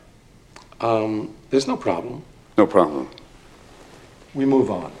There's no problem. No problem. We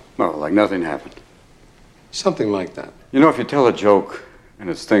move on. Well, like nothing happened. Something like that. You know, if you tell a joke and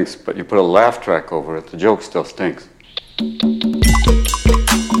it stinks, but you put a laugh track over it, the joke still stinks.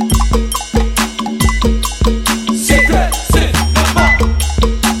 Secret Cinema.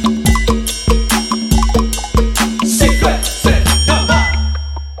 Secret Cinema.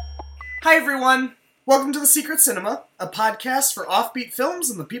 Hi everyone, welcome to The Secret Cinema, a podcast for offbeat films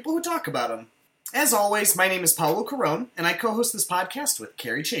and the people who talk about them. As always, my name is Paolo, and I co-host this podcast with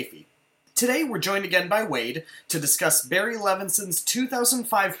Carrie. Today we're joined again by Wade to discuss Barry Levinson's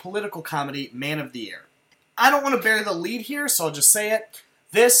 2005 political comedy, Man of the Year. I don't want to bury the lead here, so I'll just say it.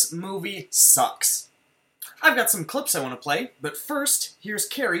 This movie sucks. I've got some clips I want to play, but first, here's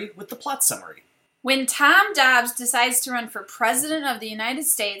Carrie with the plot summary. When Tom Dobbs decides to run for President of the United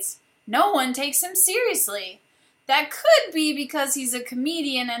States, no one takes him seriously. That could be because he's a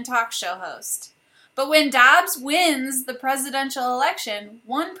comedian and talk show host. But when Dobbs wins the presidential election,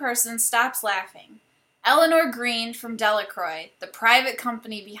 one person stops laughing. Eleanor Green from Delacroix, the private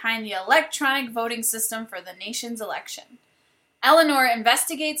company behind the electronic voting system for the nation's election. Eleanor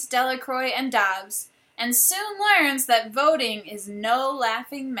investigates Delacroix and Dobbs, and soon learns that voting is no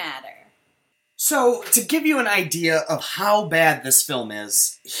laughing matter. So, to give you an idea of how bad this film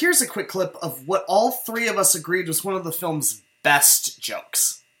is, here's a quick clip of what all three of us agreed was one of the film's best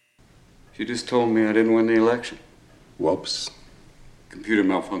jokes. She just told me I didn't win the election. Whoops. Computer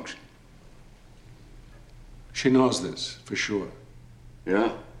malfunction. She knows this, for sure.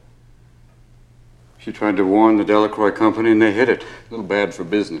 Yeah. She tried to warn the Delacroix company and they hit it. A little bad for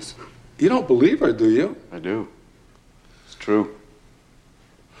business. You don't believe her, do you? I do. It's true.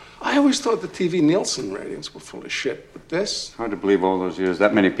 I always thought the TV Nielsen ratings were full of shit, but this... Hard to believe all those years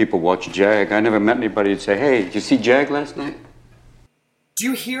that many people watch Jag. I never met anybody who'd say, hey, did you see Jag last night? Do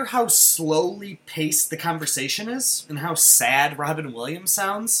you hear how slowly paced the conversation is? And how sad Robin Williams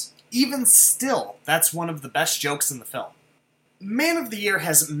sounds? Even still, that's one of the best jokes in the film. Man of the Year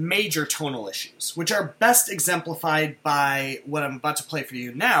has major tonal issues, which are best exemplified by what I'm about to play for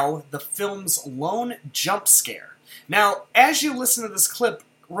you now, the film's lone jump scare. Now, as you listen to this clip,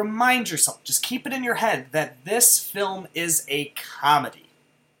 remind yourself, just keep it in your head, that this film is a comedy.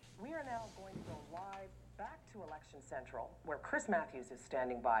 We are now going to go live back to Election Central, where Chris Matthews is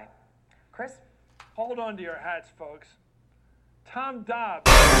standing by. Chris? Hold on to your hats, folks. Tom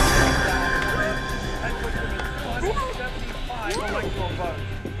Dobbs has put them in 175 electoral votes.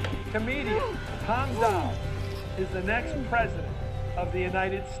 Comedian Tom Dobbs is the next president of the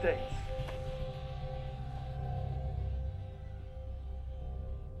United States.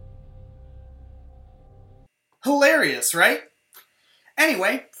 Hilarious, right?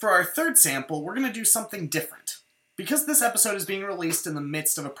 Anyway, for our third sample, we're going to do something different. Because this episode is being released in the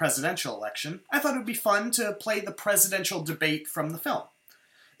midst of a presidential election, I thought it would be fun to play the presidential debate from the film.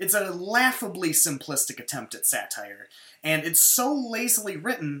 It's a laughably simplistic attempt at satire, and it's so lazily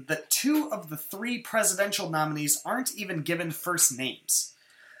written that two of the three presidential nominees aren't even given first names.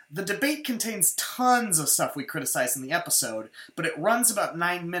 The debate contains tons of stuff we criticize in the episode, but it runs about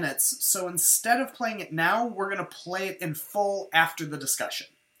 9 minutes, so instead of playing it now, we're going to play it in full after the discussion.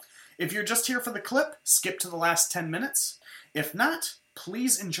 If you're just here for the clip, skip to the last 10 minutes. If not,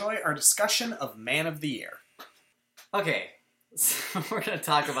 please enjoy our discussion of Man of the Year. Okay, so we're going to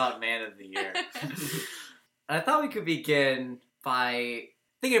talk about Man of the Year. I thought we could begin by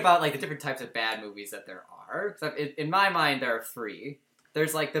thinking about like the different types of bad movies that there are. In my mind, there are three.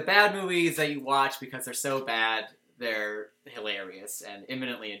 There's like the bad movies that you watch because they're so bad, they're hilarious and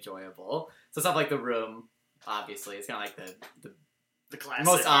imminently enjoyable. So stuff like The Room, obviously, it's kind of like the classic.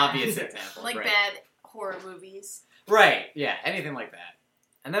 most obvious example. Like right? bad horror movies. Right, yeah, anything like that.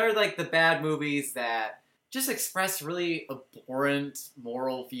 And there are like the bad movies that just express really abhorrent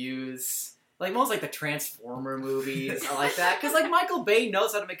moral views. Like most like the Transformer movies are like that. Because like Michael Bay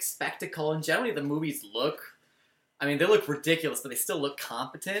knows how to make spectacle, and generally the movies they look ridiculous, but they still look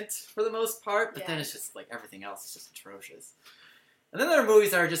competent for the most part. But then it's just like everything else is just atrocious. And then there are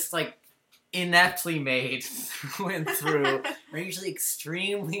movies that are just like ineptly made through and through. Are usually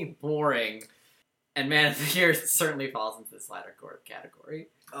extremely boring. And Man of the Year certainly falls into this latter category.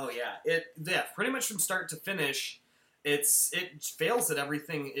 Oh yeah, pretty much from start to finish, it fails at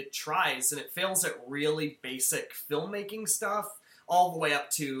everything it tries, and it fails at really basic filmmaking stuff, all the way up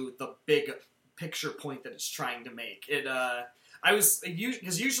to the big picture point that it's trying to make. Because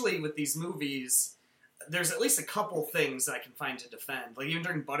usually with these movies, there's at least a couple things that I can find to defend. Like, even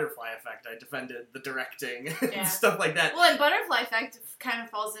during Butterfly Effect, I defended the directing Yeah. and stuff like that. Well, and Butterfly Effect kind of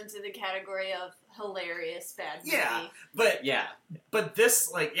falls into the category of hilarious bad movie. Yeah, but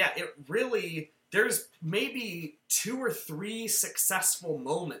this, like, it really... There's maybe 2 or 3 successful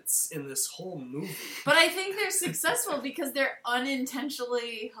moments in this whole movie. But I think they're successful because they're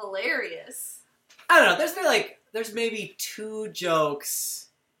unintentionally hilarious. I don't know. There's maybe 2 jokes.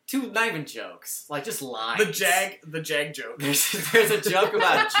 2, not even jokes. Like, just lines. The Jag joke. There's a joke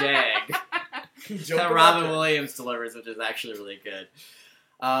about Jag that Robin Williams delivers, which is actually really good.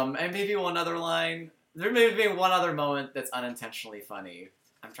 And maybe one other line. There may be one other moment that's unintentionally funny.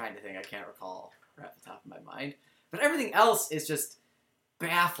 I'm trying to think. I can't recall right off the top of my mind. But everything else is just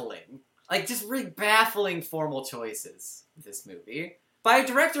baffling. Like, just really baffling formal choices in this movie. By a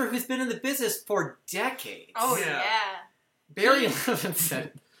director who's been in the business for decades. Oh, yeah. Barry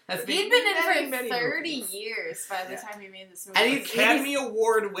Levinson. He'd been in for 30 years by the time he made this movie. And he's Academy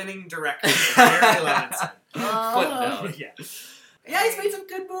Award-winning director, Barry Levinson. Footnote. Yeah, he's made some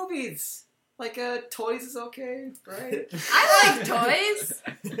good movies. Like, Toys is okay, right? I like Toys.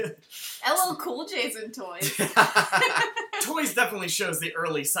 LL Cool J's in Toys. Toys definitely shows the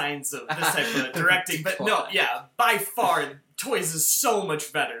early signs of this type of directing, but no, by far, Toys is so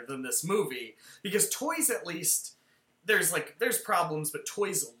much better than this movie, because Toys, at least, there's problems, but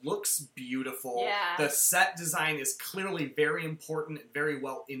Toys looks beautiful. Yeah. The set design is clearly very important and very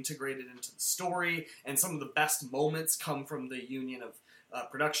well integrated into the story, and some of the best moments come from the union of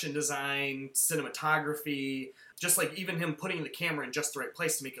production design, cinematography, just like even him putting the camera in just the right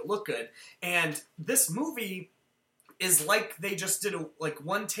place to make it look good. And this movie is like they just did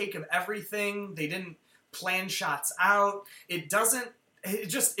one take of everything. They didn't plan shots out. It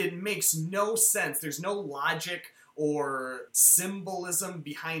makes no sense. There's no logic or symbolism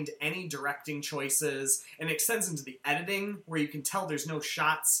behind any directing choices. And it extends into the editing, where you can tell there's no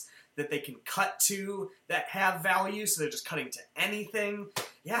shots that they can cut to that have value, so they're just cutting to anything.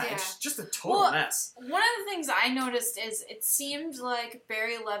 Yeah. It's just a total mess. One of the things I noticed is it seemed like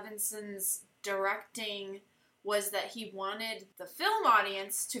Barry Levinson's directing was that he wanted the film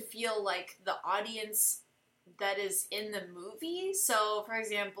audience to feel like the audience that is in the movie. So, for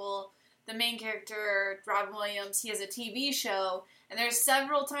example, the main character, Robin Williams, he has a TV show, and there's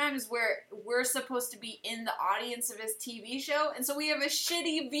several times where we're supposed to be in the audience of his TV show, and so we have a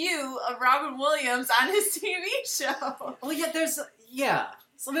shitty view of Robin Williams on his TV show. Well,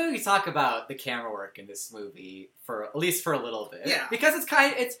 so maybe we can talk about the camera work in this movie at least for a little bit. Yeah. Because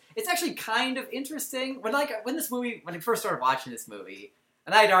it's actually kind of interesting. When I first started watching this movie,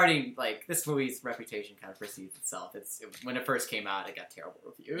 and I'd already, this movie's reputation kind of precedes itself. When it first came out, it got terrible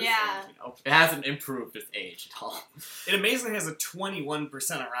reviews. Yeah. And, it hasn't improved with age at all. It amazingly has a 21% on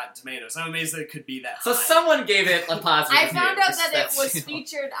Rotten Tomatoes. I'm amazed that it could be that high. So someone gave it a positive I found review. out that it was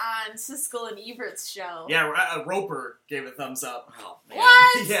featured on Siskel and Ebert's show. Yeah, Roper gave a thumbs up. Oh, man.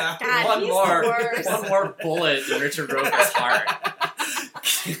 What? Yeah. God, he's the worst. One more bullet in Richard Roper's heart.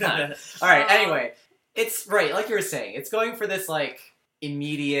 All right, anyway. It's, right, like you were saying, it's going for this,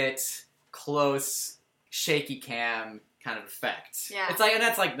 immediate, close, shaky cam kind of effect. Yeah. It's and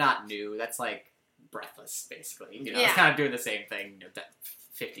that's not new. That's Breathless, basically. It's kind of doing the same thing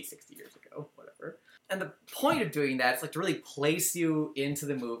 50, 60 years ago, whatever. And the point of doing that is to really place you into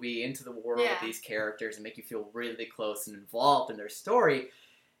the movie, into the world of these characters, and make you feel really close and involved in their story.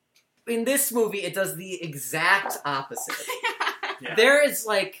 In this movie, it does the exact opposite. Yeah. There is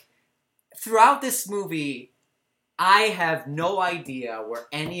throughout this movie, I have no idea where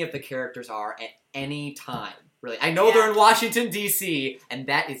any of the characters are at any time. Really, I know they're in Washington, D.C., and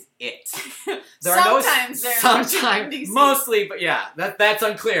that is it. Sometimes they're in Washington, D.C. Mostly, but that's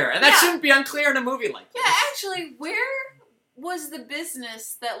unclear. And that shouldn't be unclear in a movie like this. Yeah, actually, where was the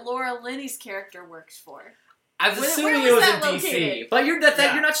business that Laura Linney's character works for? I was assuming where it was that in D.C., located? but you're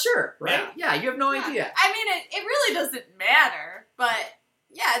not sure, right? Yeah, you have no idea. I mean, it really doesn't matter, but...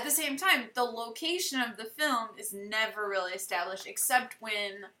 Yeah, at the same time, the location of the film is never really established, except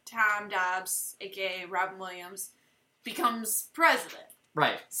when Tom Dobbs, aka Robin Williams, becomes president.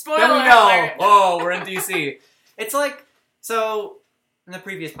 Right. Spoiler Then we know, alert. we're in D.C. It's so, in the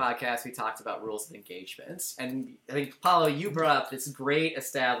previous podcast, we talked about rules of engagement, and I think, Paolo, you brought up this great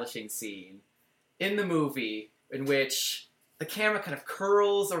establishing scene in the movie in which the camera kind of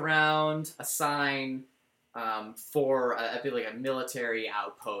curls around a sign for a military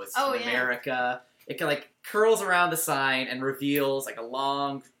outpost in America. It kind of curls around the sign and reveals a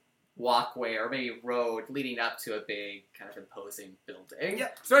long walkway or maybe road leading up to a big kind of imposing building. Yeah.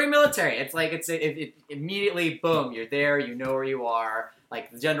 It's very military. It's it immediately, boom, you're there, you know where you are. Like,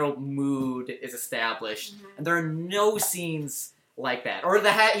 the general mood is established, and there are no scenes like that, or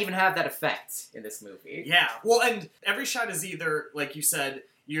that even have that effect in this movie. Yeah, well, and every shot is either, like you said,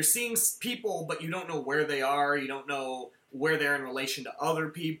 you're seeing people, but you don't know where they are, you don't know where they're in relation to other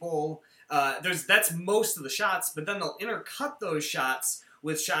people. That's most of the shots, but then they'll intercut those shots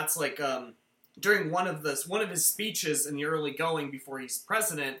with shots like during one of his speeches in the early going before he's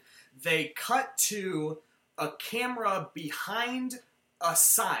president, they cut to a camera behind a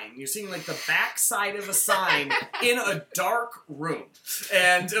sign. You're seeing like the back side of a sign in a dark room.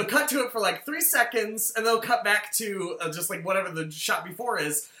 And it'll cut to it for like 3 seconds, and they'll cut back to just like whatever the shot before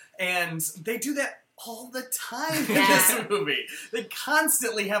is. And they do that all the time in this movie. They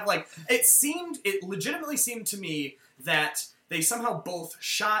constantly have like, it legitimately seemed to me that they somehow both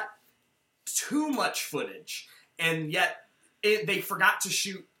shot too much footage, and yet they forgot to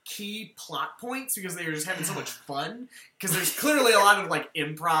shoot key plot points because they were just having so much fun. Because there's clearly a lot of like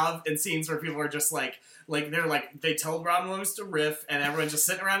improv and scenes where people are just they told Robin Williams to riff, and everyone's just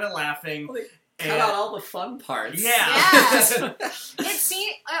sitting around and laughing. Cut out all the fun parts. Yeah.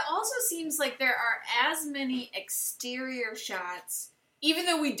 It also seems like there are as many exterior shots, even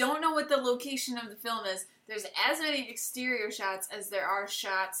though we don't know what the location of the film is, there's as many exterior shots as there are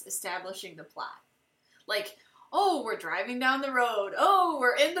shots establishing the plot. Like, oh, we're driving down the road. Oh,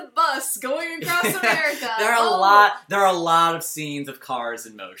 we're in the bus going across America. There are a lot of scenes of cars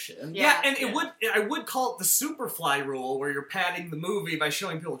in motion. Yeah, and I would call it the Superfly rule, where you're padding the movie by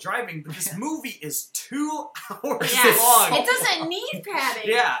showing people driving, but this movie is 2 hours long. It doesn't need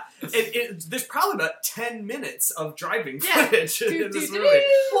padding. Yeah. There's probably about 10 minutes of driving footage in this movie.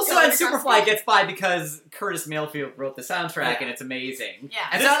 Well, so and Superfly gets by because Curtis Mayfield wrote the soundtrack, and it's amazing. Yeah.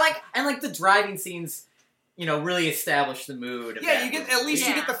 And so the driving scenes, really establish the mood of that you get movie.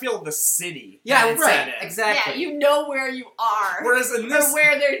 you get the feel of the city. Yeah, that it's right. set in. Exactly. Yeah, you know where you are. Whereas in this, or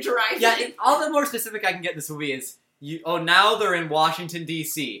where they're driving. Yeah, all the more specific I can get in this movie is now they're in Washington,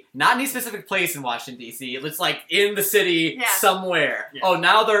 D.C. Not any specific place in Washington, D.C. It's like in the city somewhere. Yeah. Oh,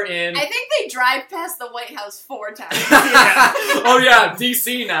 now they're in... I think they drive past the White House 4 times. Oh yeah,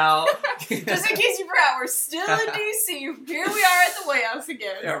 D.C. now. Just in case you forgot, we're still in D.C. Here we are at the White House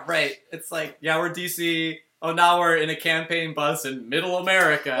again. Yeah, right. It's like, we're D.C., oh, now we're in a campaign bus in middle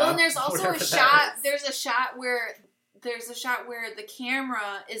America. Well, and there's also a shot, there's a shot where the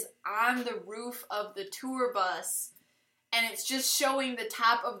camera is on the roof of the tour bus, and it's just showing the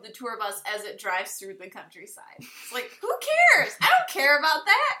top of the tour bus as it drives through the countryside. It's like, who cares? I don't care about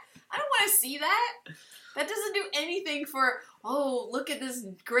that. I don't want to see that. That doesn't do anything for, oh, look at this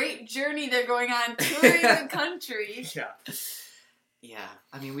great journey they're going on touring the country. Yeah,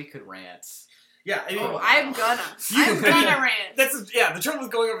 I mean, we could rant. Yeah, I'm gonna rant. The trouble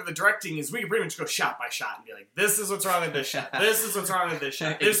with going over the directing is we can pretty much go shot by shot and be like, this is what's wrong with this shot. This is what's wrong with this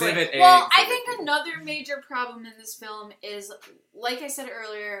shot. I think another major problem in this film is, like I said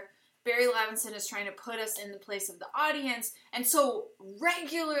earlier, Barry Levinson is trying to put us in the place of the audience, and so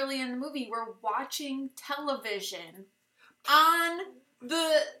regularly in the movie we're watching television on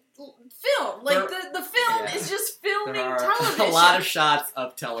the film. Like the film is just filming television. A lot of shots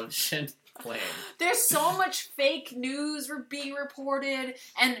of television. There's so much fake news being reported,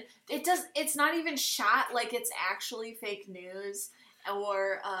 and it's not even shot like it's actually fake news,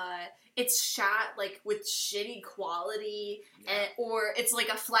 or it's shot like with shitty quality, or it's like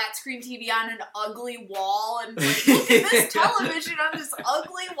a flat screen TV on an ugly wall, and like, look at this television on this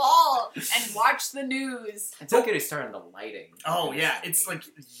ugly wall, and watch the news. It's okay to start on the lighting. Oh yeah, it's like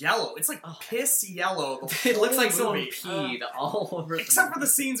yellow. It's like piss yellow. It looks like someone peed all over. Except for the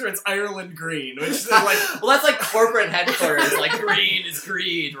scenes where it's Ireland green, which is like, well, that's like corporate headquarters. Like green is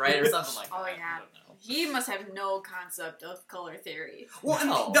greed, right, or something like that. Oh yeah. He must have no concept of color theory. Well,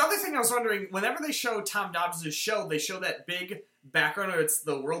 and the other thing I was wondering, whenever they show Tom Dobbs' show, they show that big background, or it's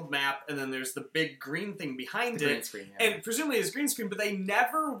the world map, and then there's the big green thing behind it. Green screen, and presumably it's green screen, but they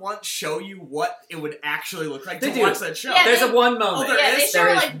never once show you what it would actually look like to do. watch that show. Yeah, there's a one moment. They show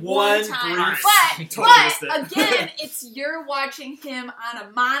it like one time. But again, it's you're watching him on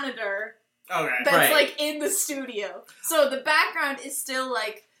a monitor that's like in the studio. So the background is still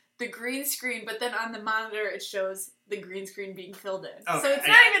like the green screen, but then on the monitor it shows the green screen being filled in. So it's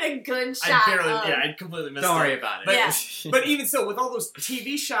not even a good shot. I completely missed it. Don't worry about it. But even so, with all those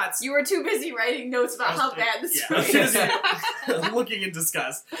TV shots... You were too busy writing notes about how bad this movie is. Looking in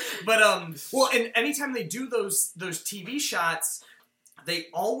disgust. But, and anytime they do those TV shots, they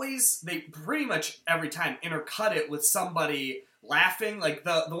pretty much every time intercut it with somebody laughing. Like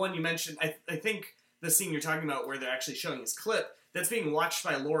the one you mentioned, I think the scene you're talking about where they're actually showing this clip, that's being watched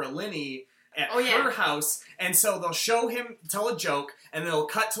by Laura Linney. at Oh, yeah. her house, and so they'll show him tell a joke, and they'll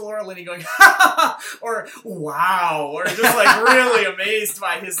cut to Laura Linney going, ha ha ha, or wow, or just like really amazed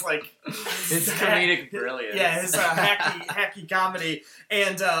by his like His comedic brilliance. Yeah, his hacky comedy,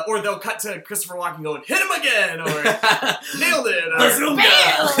 and or they'll cut to Christopher Walken going, hit him again, or nailed it, or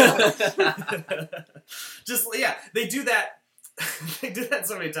just yeah, they do that. They do that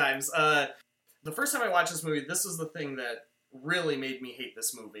so many times. The first time I watched this movie, this was the thing that really made me hate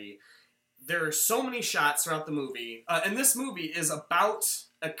this movie. There are so many shots throughout the movie, and this movie is about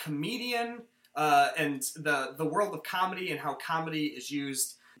a comedian and the world of comedy and how comedy is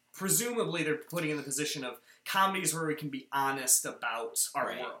used. Presumably, they're putting in the position of comedies where we can be honest about our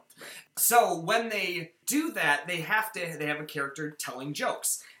world. Right. So when they do that, they have a character telling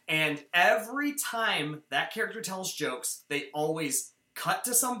jokes, and every time that character tells jokes, they always cut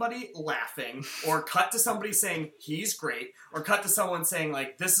to somebody laughing, or cut to somebody saying, he's great, or cut to someone saying,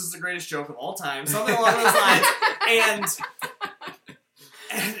 like, this is the greatest joke of all time, something along those lines,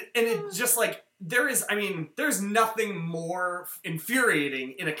 and it just, like, there's nothing more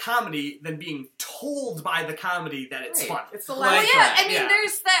infuriating in a comedy than being told by the comedy that it's fun. It's the Well, yeah, I mean,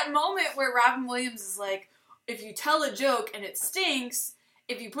 there's that moment where Robin Williams is like, if you tell a joke and it stinks,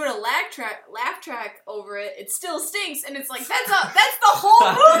 if you put a laugh track over it, it still stinks, and it's like, that's the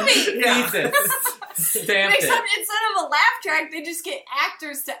whole movie! Stamp it. Except instead of a laugh track, they just get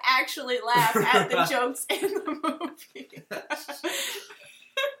actors to actually laugh at the jokes in the movie.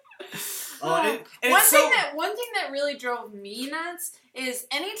 One thing that really drove me nuts is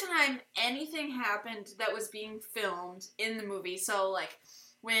anytime anything happened that was being filmed in the movie, so like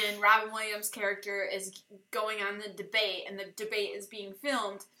when Robin Williams' character is going on the debate and the debate is being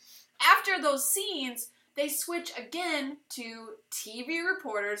filmed, after those scenes, they switch again to TV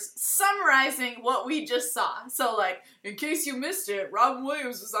reporters summarizing what we just saw. So, like, in case you missed it, Robin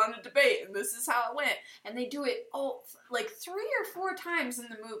Williams was on a debate, and this is how it went. And they do it, like 3 or 4 times in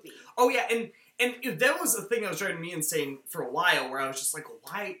the movie. Oh, yeah, and that was the thing that was driving me insane for a while, where I was just like,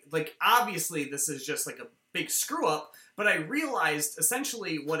 why? Like, obviously, this is just, like, a big screw-up, but I realized,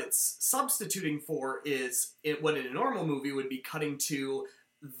 essentially, what it's substituting for is, what in a normal movie would be cutting to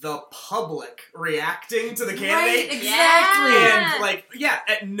the public reacting to the candidate. Right, exactly. And, like, yeah,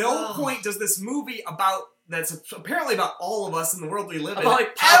 at no point does this movie that's apparently about all of us in the world we live in. About,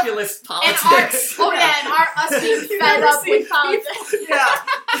 like, populist politics. And us being fed up with politics. Yeah.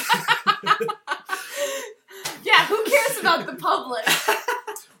 Yeah, who cares about the public?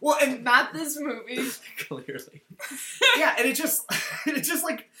 Well, and not this movie. Clearly. Yeah, and it just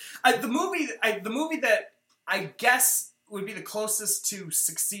like the movie that I guess would be the closest to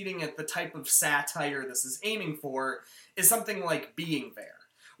succeeding at the type of satire this is aiming for is something like Being There,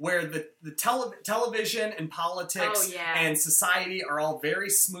 where the television and politics and society are all very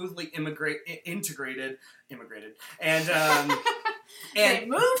smoothly integrated, and they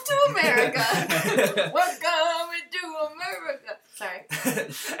moved to America. We're coming to America. Sorry.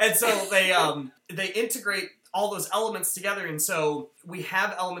 And so they integrate all those elements together, and so we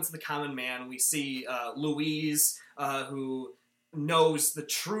have elements of the common man. We see Louise, who knows the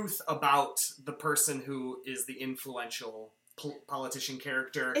truth about the person who is the influential politician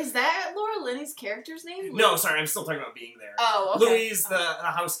character. Is that Laura Linney's character's name? No, sorry, I'm still talking about Being There. Oh, okay. Louise, the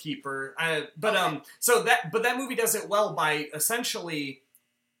housekeeper. So that movie does it well by essentially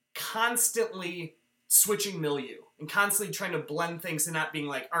constantly switching milieu and constantly trying to blend things and not being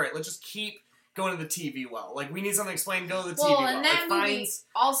like, all right, let's just keep going to the TV well. Like, we need something explained, go to the TV well. And that movie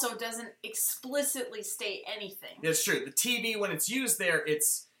also doesn't explicitly state anything. That's true. The TV, when it's used there,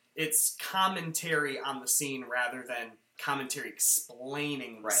 it's commentary on the scene rather than commentary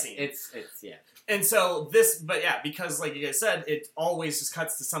explaining the scene. It's And so because like you guys said, it always just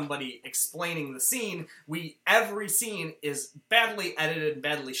cuts to somebody explaining the scene. Every scene is badly edited and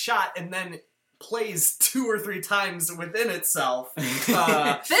badly shot, and then plays 2 or 3 times within itself.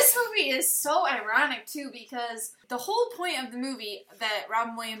 This movie is so ironic too, because the whole point of the movie that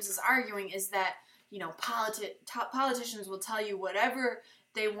Robin Williams is arguing is that, you know, politicians will tell you whatever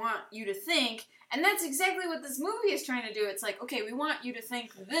they want you to think. And that's exactly what this movie is trying to do. It's like, okay, we want you to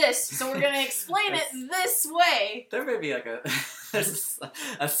think this, so we're going to explain it this way. There may be like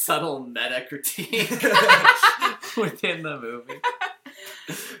a subtle meta critique within the movie.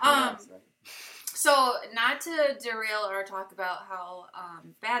 So, not to derail or talk about how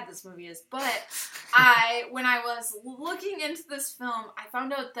bad this movie is, but when I was looking into this film, I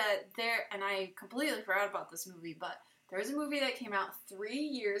found out that and I completely forgot about this movie, but there was a movie that came out 3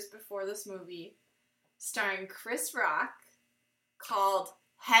 years before this movie, starring Chris Rock, called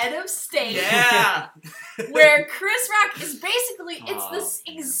Head of State. Yeah. Where Chris Rock is basically, it's this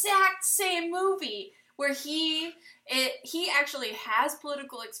exact same movie where he actually has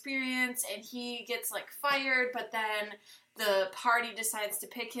political experience and he gets like fired, but then the party decides to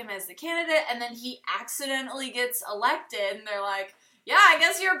pick him as the candidate, and then he accidentally gets elected, and they're like, yeah, I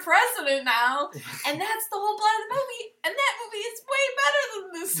guess you're president now. And that's the whole plot of the movie. And that movie is way better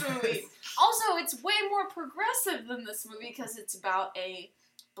than this movie. Also, it's way more progressive than this movie because it's about a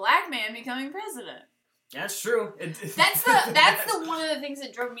black man becoming president. That's true. That's the one of the things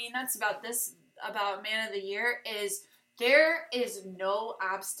that drove me nuts about Man of the Year is there is no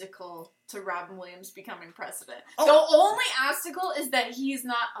obstacle to Robin Williams becoming president. Oh. The only obstacle is that he's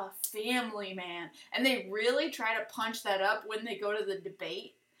not a family man. And they really try to punch that up when they go to the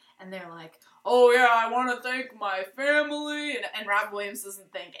debate. And they're like, oh yeah, I want to thank my family. And Robin Williams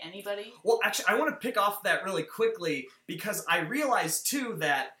doesn't thank anybody. Well, actually, I want to pick off that really quickly because I realized, too,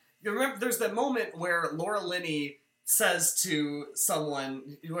 that, you remember, there's that moment where Laura Linney says to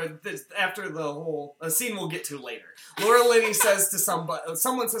someone, after the whole scene we'll get to later, Laura Linney says to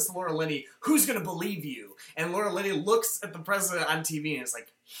someone says to Laura Linney, who's going to believe you? And Laura Linney looks at the president on TV and is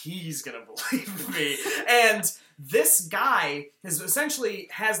like, he's going to believe me. And this guy essentially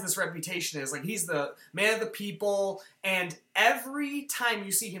has this reputation as like, he's the man of the people, and every time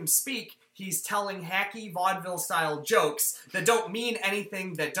you see him speak, he's telling hacky vaudeville-style jokes that don't mean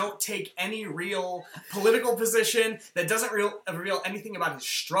anything, that don't take any real political position, that doesn't reveal anything about his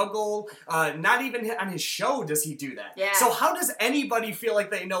struggle. Not even on his show does he do that. Yeah. So how does anybody feel like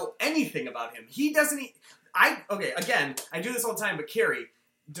they know anything about him? He doesn't... Okay, again, I do this all the time, but Carrie,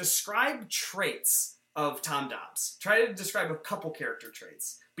 describe traits of Tom Dobbs. Try to describe a couple character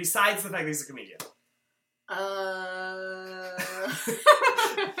traits, besides the fact that he's a comedian.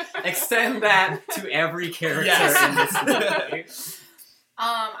 Extend that to every character in this movie.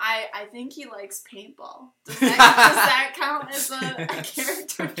 I think he likes paintball. Does that count as a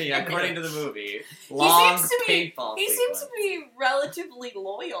character trait? Yeah, according to the movie. Long paintball He seems to be relatively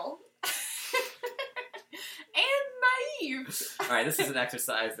loyal. And naive. Alright, this is an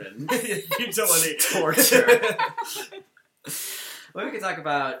exercise in utility. Torture. Well, we could talk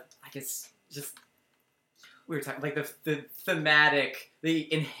about, I guess, just... We were talking, like, the thematic,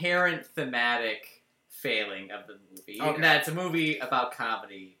 the inherent thematic failing of the movie. Okay. And that it's a movie about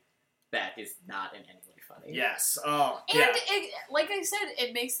comedy that is not in any way funny. Yes. Oh, and yeah. it, like I said,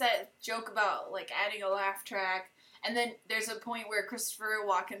 it makes that joke about, like, adding a laugh track. And then there's a point where Christopher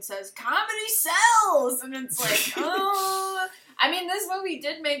Walken says, comedy sells! And it's like, oh... I mean, this movie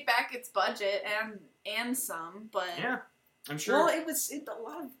did make back its budget and some, but... Yeah, I'm sure. Well, a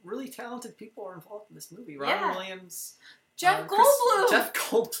lot of really talented people are involved in this movie. Robin Williams. Jeff Goldblum! Jeff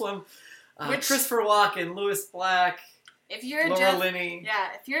Goldblum. Christopher Walken, Louis Black, if you're Laura Linney. Yeah,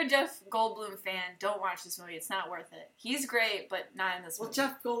 if you're a Jeff Goldblum fan, don't watch this movie. It's not worth it. He's great, but not in this movie. Well,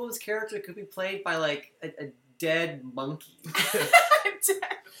 Jeff Goldblum's character could be played by, like, a dead monkey.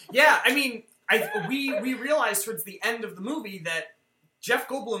 Yeah, I mean, we realized towards the end of the movie that Jeff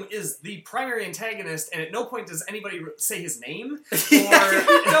Goldblum is the primary antagonist, and at no point does anybody say his name.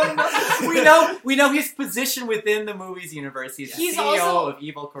 We know his position within the movie's universe. He's CEO of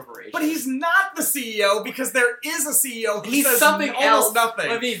Evil Corporation. But he's not the CEO because there is a CEO who he's says something almost else.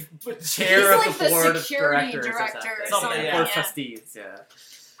 nothing. I mean, chair he's of like the board of security directors director or something. Or trustees. Yeah.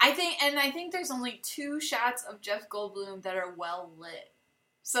 I think there's only 2 shots of Jeff Goldblum that are well lit.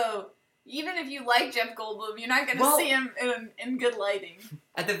 So even if you like Jeff Goldblum, you're not going to see him in good lighting.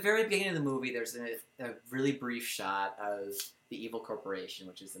 At the very beginning of the movie, there's a really brief shot of the Evil Corporation,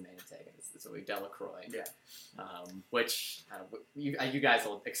 which is the main antagonist. This is Delacroix. Yeah. Which you guys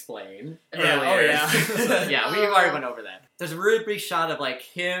will explain Yeah. earlier. Oh, yeah. Yeah, we already went over that. There's a really brief shot of like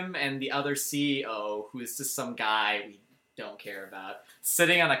him and the other CEO, who is just some guy we don't care about,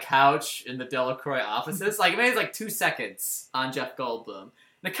 sitting on a couch in the Delacroix offices. Like, maybe it's like 2 seconds on Jeff Goldblum.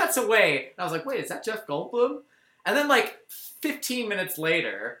 And it cuts away, and I was like, wait, is that Jeff Goldblum? And then, like, 15 minutes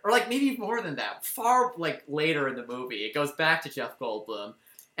later, or, like, maybe more than that, far, like, later in the movie, it goes back to Jeff Goldblum,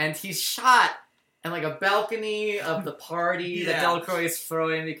 and he's shot in, like, a balcony of the party that Delacroix is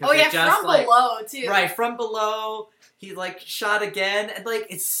throwing because from below, too. Right, from below. He, like, shot again, and, like,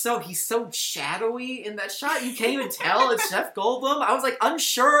 he's so shadowy in that shot, you can't even tell it's Jeff Goldblum. I was, like,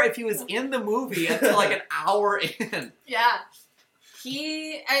 unsure if he was in the movie until, like, an hour in. Yeah.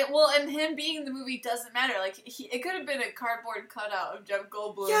 And him being in the movie doesn't matter. Like, it could have been a cardboard cutout of Jeff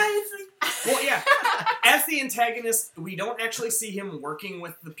Goldblum. Yeah, it's like... Well, yeah. As the antagonist, we don't actually see him working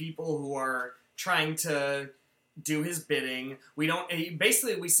with the people who are trying to do his bidding. We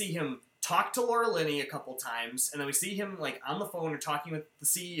see him talk to Laura Linney a couple times, and then we see him, like, on the phone or talking with the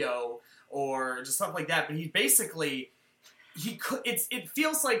CEO or just stuff like that, but he basically, it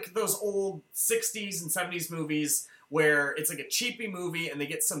feels like those old 60s and 70s movies where it's like a cheapy movie and they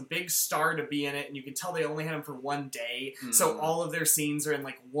get some big star to be in it, and you can tell they only had him for one day, so all of their scenes are in,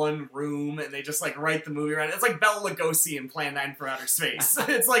 like, one room, and they just, like, write the movie around it. It's like Bela Lugosi in Plan 9 for Outer Space.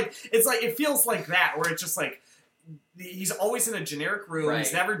 It feels like that, where it's just, like, he's always in a generic room, Right.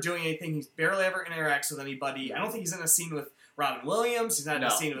 He's never doing anything, he barely ever interacts with anybody. I don't think he's in a scene with Robin Williams, he's not in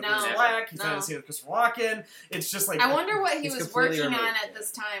a scene with Bruce Black, he's not in a scene with Christopher Walken. It's just like... I wonder what he He's was completely working removed. on at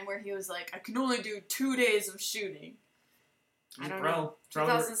this time, where he was like, I can only do 2 days of shooting. I don't know.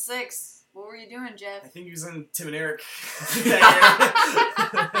 2006. What were you doing, Jeff? I think he was in Tim and Eric.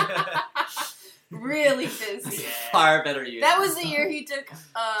 Really busy. Far better use. That was the year he took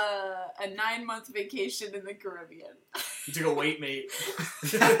a 9-month vacation in the Caribbean. He took a wait mate.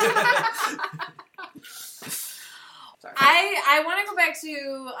 Sorry. I want to go back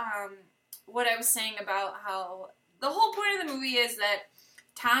to what I was saying about how the whole point of the movie is that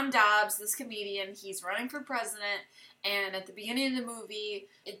Tom Dobbs, this comedian, he's running for president, and at the beginning of the movie,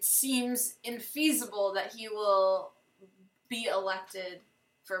 it seems infeasible that he will be elected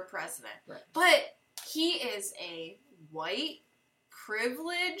for president. Right. But he is a white,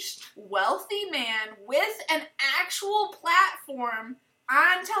 privileged, wealthy man with an actual platform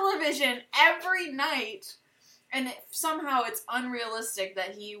on television every night, and somehow it's unrealistic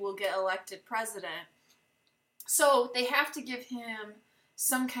that he will get elected president. So they have to give him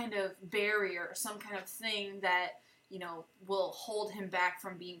some kind of barrier, some kind of thing that, you know, will hold him back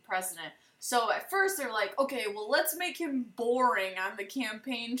from being president. So at first they're like, okay, well, let's make him boring on the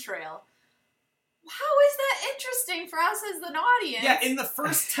campaign trail. How is that interesting for us as an audience? Yeah, in the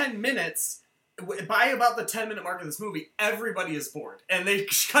first 10 minutes, by about the 10-minute mark of this movie, everybody is bored. And they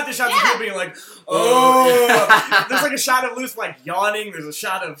cut the shots of people being like, oh. There's like a shot of Luce like yawning. There's a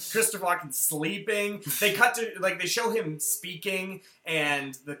shot of Christopher Walken sleeping. They cut to, like, they show him speaking,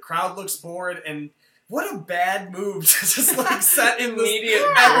 and the crowd looks bored, and what a bad move to just, like, set in Immediate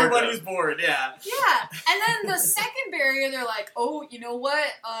everybody's bored, yeah. Yeah, and then the second barrier, they're like, oh, you know what,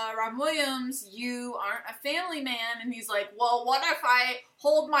 Robin Williams, you aren't a family man, and he's like, well, what if I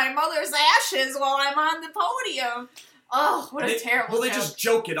hold my mother's ashes while I'm on the podium? Oh, what a terrible Well, they joke. just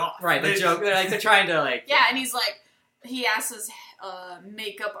joke it off. Right, the joke. They're trying to, like... Yeah, and he's like, he asks his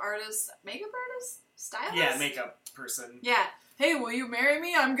makeup artist, stylist? Yeah, makeup person. Yeah. Hey, will you marry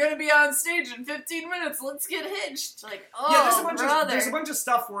me? I'm gonna be on stage in 15 minutes. Let's get hitched. Like, oh, Yeah, brother. there's a bunch of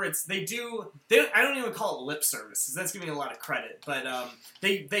stuff where I don't even call it lip service, because that's giving a lot of credit, but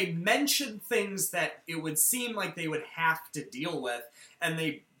they mention things that it would seem like they would have to deal with, and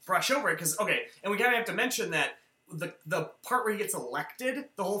they brush over it, because, okay, and we kind of have to mention that the part where he gets elected,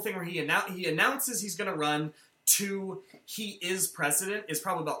 the whole thing where he announces he's going to run to he is president is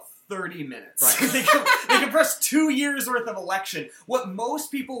probably about 30 minutes. Right. they compress 2 years worth of election. What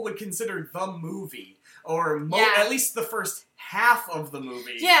most people would consider the movie, or at least the first half of the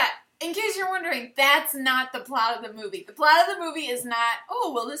movie. Yeah, in case you're wondering, that's not the plot of the movie. The plot of the movie is not,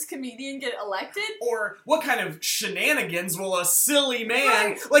 oh, will this comedian get elected? Or what kind of shenanigans will a silly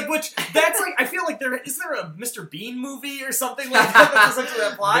man, that's like, I feel like is there a Mr. Bean movie or something like that that's essentially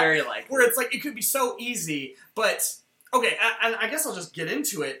that plot? Very likely. Where it's like, it could be so easy, but, okay, I guess I'll just get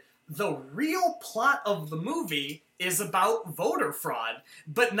into it. The real plot of the movie is about voter fraud,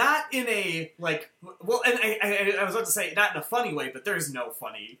 but not in a, like, well, and I was about to say, not in a funny way, but there's no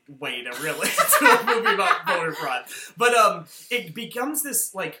funny way to really do a movie about voter fraud. But it becomes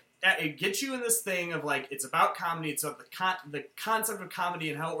this, like, it gets you in this thing of, like, it's about comedy, it's about the concept of comedy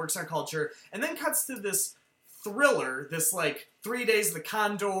and how it works in our culture, and then cuts to this thriller, this, like, 3 Days of the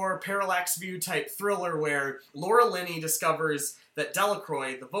Condor, Parallax View type thriller where Laura Linney discovers that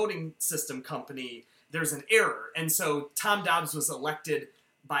Delacroix, the voting system company, there's an error. And so Tom Dobbs was elected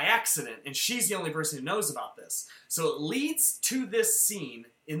by accident, and she's the only person who knows about this. So it leads to this scene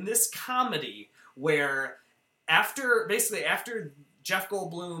in this comedy where after Jeff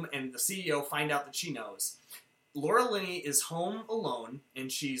Goldblum and the CEO find out that she knows, Laura Linney is home alone,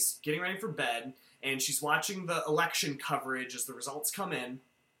 and she's getting ready for bed, and she's watching the election coverage as the results come in,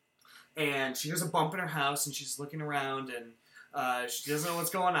 and she hears a bump in her house, and she's looking around, and she doesn't know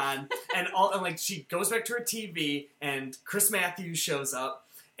what's going on, and she goes back to her TV, and Chris Matthews shows up,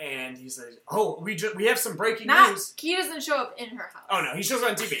 And he says, "Oh, we have some breaking Not, news." he doesn't show up in her house. Oh no, he shows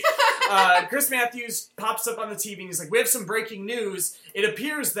up on TV. Chris Matthews pops up on the TV and he's like, "We have some breaking news. It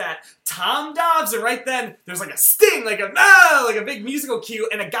appears that Tom Dobbs," and right then there's like a sting, like a big musical cue,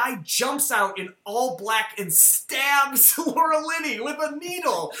 and a guy jumps out in all black and stabs Laura Linney with a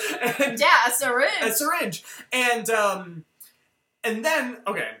needle. And Yeah, a syringe. a syringe. And then,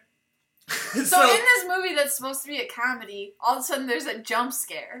 okay. So in this movie that's supposed to be a comedy, all of a sudden there's a jump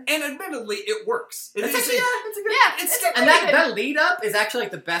scare. And admittedly, it works. It's actually, it's a good. Yeah, it's And that lead up is actually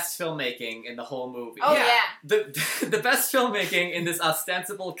like the best filmmaking in the whole movie. Oh yeah. The best filmmaking in this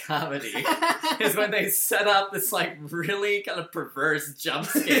ostensible comedy is when they set up this like really kind of perverse jump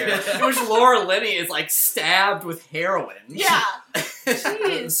scare in which Laura Linney is like stabbed with heroin. Yeah.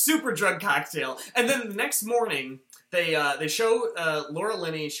 Jeez. Super drug cocktail. And then the next morning, they show Laura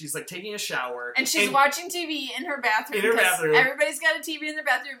Linney. She's like taking a shower, And she's watching TV in her bathroom. In her 'cause bathroom. Everybody's got a TV in their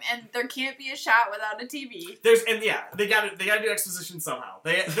bathroom, and there can't be a shot without a TV. They got to do exposition somehow.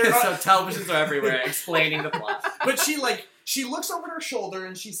 They're So televisions are everywhere explaining the plot. but she looks over her shoulder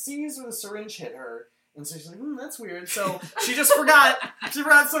and she sees where the syringe hit her. And so she's like, that's weird. So she just forgot. She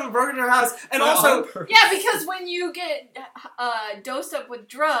forgot someone broke into her house. And also... Yeah, because when you get dosed up with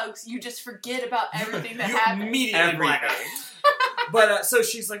drugs, you just forget about everything that happened. Immediately black out. But, so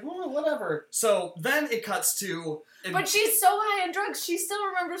she's like, whatever. So then it cuts to... But she's so high on drugs, she still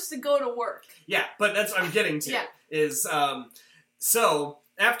remembers to go to work. Yeah, but that's what I'm getting to. Yeah. Is, so...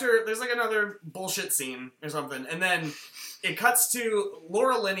 After, there's like another bullshit scene or something, and then it cuts to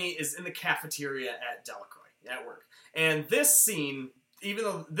Laura Linney is in the cafeteria at Delacroix at work. And this scene, even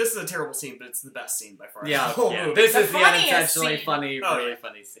though this is a terrible scene, but it's the best scene by far. Yeah, The whole movie. this is the funniest unintentionally scene. funny, Oh, really yeah.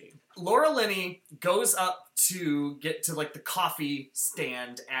 funny scene. Laura Linney goes up to get to like the coffee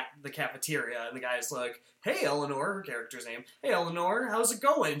stand at the cafeteria, and the guy's like, "Hey, Eleanor," her character's name. "Hey, Eleanor, how's it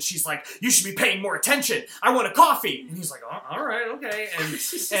going?" And she's like, "You should be paying more attention. I want a coffee." And he's like, "Oh, all right, okay." And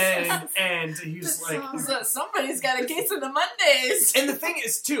he's like, So somebody's got a case of the Mondays. and the thing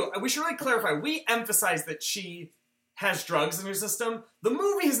is too, we should really clarify. We emphasize that she has drugs in her system. The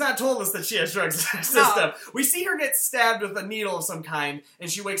movie has not told us that she has drugs in her system. We see her get stabbed with a needle of some kind,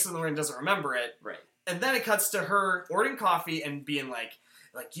 and she wakes up in the morning and doesn't remember it. Right. And then it cuts to her ordering coffee and being like,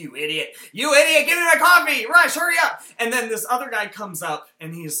 "You idiot, give me my coffee, rush, hurry up." And then this other guy comes up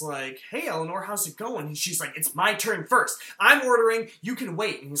and he's like, "Hey, Eleanor, how's it going?" And she's like, "It's my turn first. I'm ordering, you can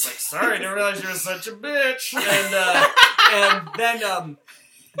wait." And he's like, "Sorry, I didn't realize you were such a bitch." And then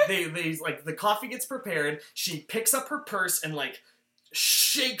they like, the coffee gets prepared, she picks up her purse and like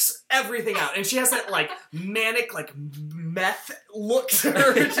shakes everything out, and she has that like manic like meth look to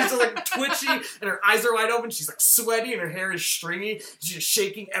her. She's just like twitchy and her eyes are wide open, she's like sweaty and her hair is stringy. She's just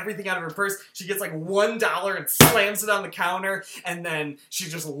shaking everything out of her purse. She gets like $1 and slams it on the counter, and then she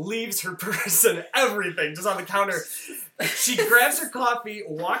just leaves her purse and everything just on the counter. She grabs her coffee,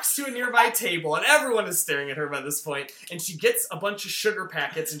 walks to a nearby table, and everyone is staring at her by this point, and she gets a bunch of sugar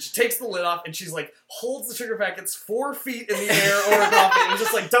packets, and she takes the lid off, and she's like, holds the sugar packets 4 feet in the air over coffee, and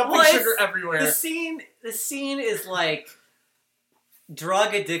just like dumping sugar everywhere. The scene is like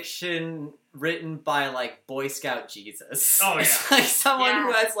drug addiction written by like Boy Scout Jesus. Oh, yeah. It's like someone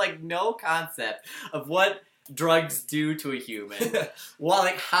who has like no concept of what drugs do to a human. Well,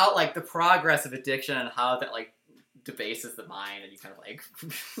 like how like the progress of addiction and how that like debases the mind, and you kind of like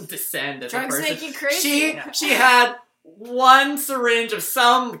descend as Drugs a person. make you crazy. She had one syringe of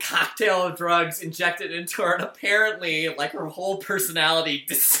some cocktail of drugs injected into her, and apparently, like, her whole personality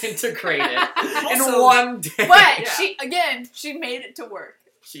disintegrated in one day. But she made it to work.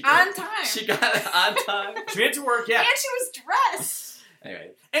 She on time. She got it on time. She made it to work, yeah. And she was dressed.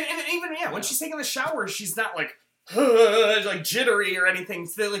 Anyway. And even, when she's taking the shower, she's not like, like jittery or anything.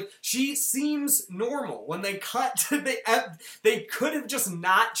 So like, she seems normal. When they cut, they could have just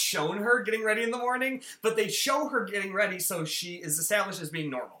not shown her getting ready in the morning, but they show her getting ready, so she is established as being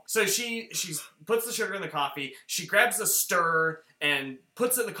normal. So she puts the sugar in the coffee, she grabs a stir and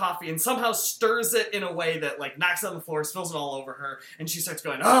puts it in the coffee and somehow stirs it in a way that like knocks it on the floor, spills it all over her, and she starts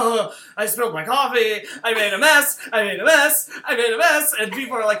going, "Oh, I spilled my coffee, I made a mess, and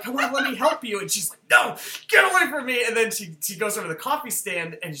people are like, "Come on, let me help you," and she's like, "No, get away from me," and then she goes over to the coffee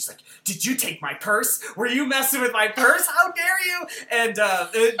stand and she's like, "Did you take my purse? Were you messing with my purse? How dare you?"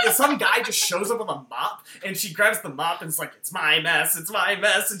 And some guy just shows up with a mop, and she grabs the mop and it's like, "It's my mess,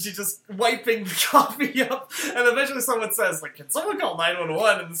 and she's just wiping the coffee up, and eventually someone says, like, "Can someone call 911?"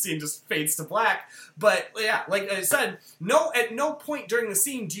 and the scene just fades to black. But yeah, like I said, at no point during the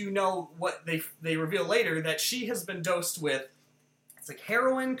scene do you know what they reveal later, that she has been dosed with It's like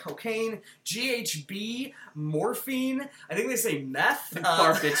heroin, cocaine, GHB, morphine. I think they say meth.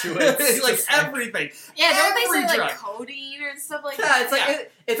 Barbiturates. Like everything. Yeah, don't they say drug. like codeine or stuff like Yeah, that? it's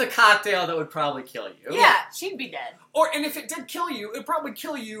like it's a cocktail that would probably kill you. Yeah, she'd be dead. And if it did kill you, it'd probably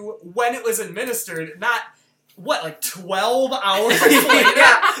kill you when it was administered, not, 12 hours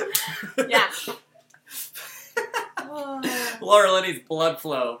later? Yeah. Laura Linney's blood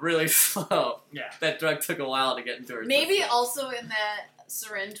flow really slow. Yeah. That drug took a while to get into her Maybe system. also in that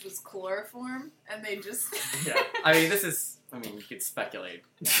syringe was chloroform, and they just... Yeah. I mean, you could speculate.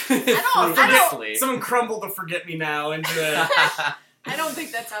 I don't- Someone crumbled the forget-me-now into it. I don't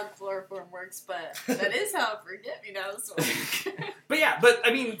think that's how chloroform works, but that is how forget-me-nows work. But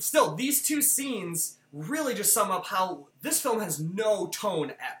I mean, still, these two scenes really just sum up how this film has no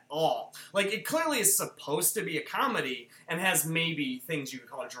tone at all. Like, it clearly is supposed to be a comedy and has maybe things you could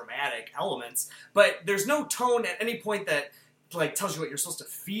call dramatic elements, but there's no tone at any point that, like, tells you what you're supposed to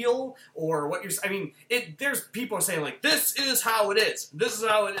feel or what you're... I mean, there's people saying, like, this is how it is. This is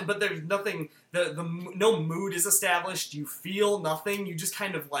how it is. But there's nothing... no mood is established. You feel nothing. You just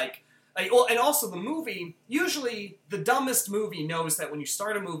kind of, like... and also the movie, usually the dumbest movie knows that when you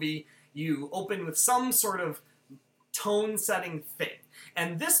start a movie, you open with some sort of tone-setting thing.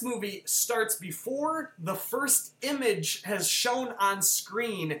 And this movie starts before the first image has shown on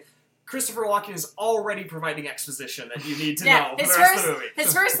screen. Christopher Walken is already providing exposition that you need to know for the rest of the movie.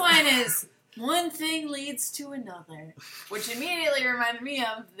 His first line is, "One thing leads to another," which immediately reminded me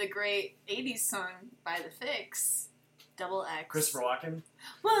of the great 80s song by The Fix, Double X. Christopher Walken?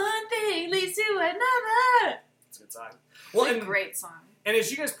 One thing leads to another. It's a good song. It's a great song. And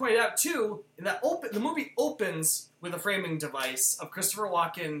as you guys pointed out, too, the movie opens with a framing device of Christopher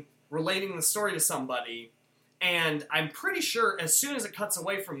Walken relating the story to somebody, and I'm pretty sure as soon as it cuts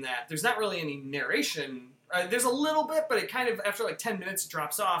away from that, there's not really any narration. There's a little bit, but it kind of, after like 10 minutes, it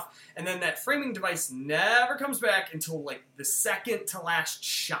drops off, and then that framing device never comes back until like the second to last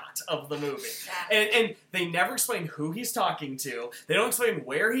shot of the movie. Yeah. And they never explain who he's talking to. They don't explain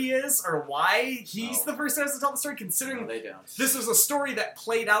where he is or why he's the person who has to tell the story, considering they don't. this was a story that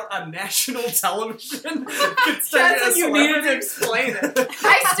played out on national television. That's like you needed to explain it.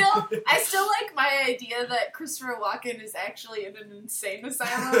 I still like my idea that Christopher Walken is actually in an insane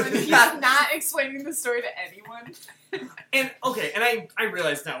asylum and he's not explaining the story to anyone. And I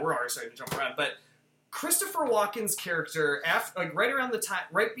realize now we're already starting to jump around, but Christopher Walken's character,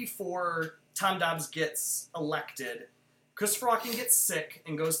 right before Tom Dobbs gets elected, Christopher Walken gets sick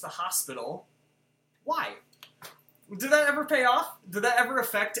and goes to the hospital. Why? Did that ever pay off? Did that ever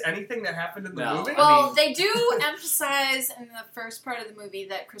affect anything that happened in the movie? Well, they do emphasize in the first part of the movie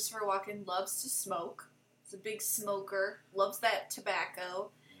that Christopher Walken loves to smoke. He's a big smoker, loves that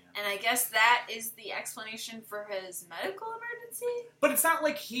tobacco. And I guess that is the explanation for his medical emergency? But it's not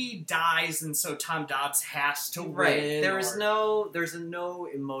like he dies and so Tom Dobbs has to win. Right. There's no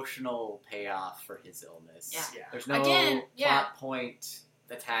emotional payoff for his illness. Yeah. There's no plot point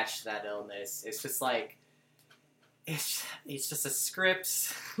attached to that illness. It's just like it's just a script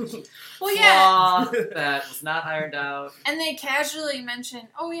flaw that was not ironed out. And they casually mention,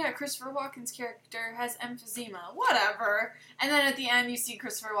 oh yeah, Christopher Walken's character has emphysema, whatever. And then at the end you see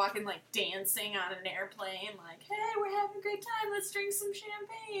Christopher Walken like dancing on an airplane, like, hey, we're having a great time, let's drink some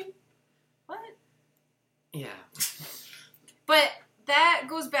champagne. What? Yeah. But that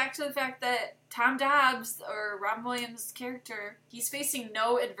goes back to the fact that Tom Dobbs, or Robin Williams' character, he's facing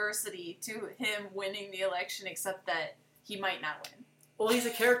no adversity to him winning the election except that he might not win. Well, he's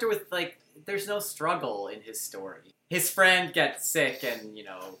a character with, there's no struggle in his story. His friend gets sick and, went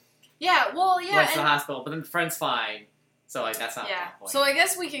to the hospital, but then the friend's fine. So, that's not the point. So I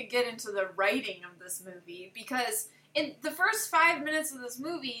guess we could get into the writing of this movie, because in the first 5 minutes of this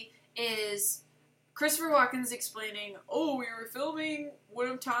movie is Christopher Walken's explaining, we were filming one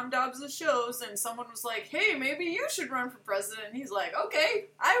of Tom Dobbs' shows, and someone was like, hey, maybe you should run for president. And he's like, okay,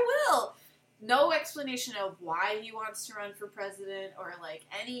 I will. No explanation of why he wants to run for president, or,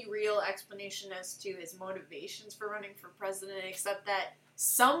 any real explanation as to his motivations for running for president, except that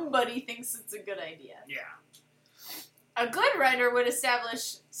somebody thinks it's a good idea. Yeah. A good writer would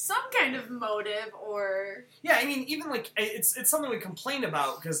establish some kind of motive, or... Yeah, I mean, even, it's something we complain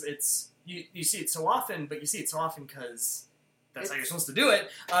about, because it's... You see it so often, but you see it so often because that's how you're supposed to do it.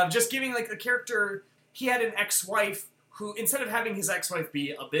 Just giving, the character... He had an ex-wife who, instead of having his ex-wife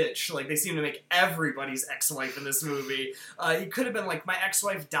be a bitch, they seem to make everybody's ex-wife in this movie, he could have been my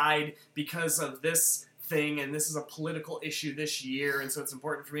ex-wife died because of this thing, and this is a political issue this year, and so it's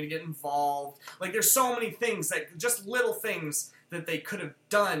important for me to get involved. There's so many things, just little things that they could have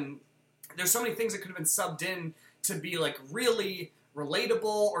done. There's so many things that could have been subbed in to be, really... relatable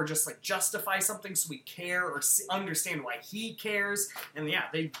or just like justify something so we care or understand why he cares. And yeah,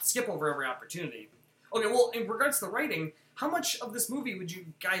 they skip over every opportunity. Okay, well, in regards to the writing, how much of this movie would you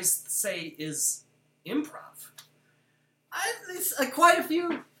guys say is improv? It's quite a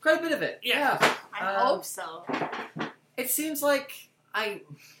bit of it. Yeah. I hope so. It seems like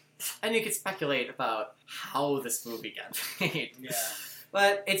and you could speculate about how this movie got made. Yeah.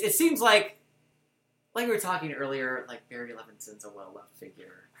 But it seems like we were talking earlier, like Barry Levinson's a well-loved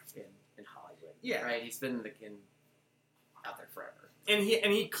figure in Hollywood. Yeah. Right? He's been out there forever. And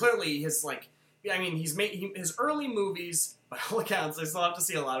he clearly has like, I mean, his early movies, by all accounts, I still have to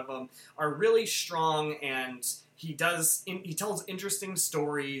see a lot of them, are really strong, and he tells interesting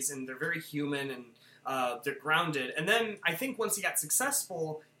stories, and they're very human, and they're grounded. And then I think once he got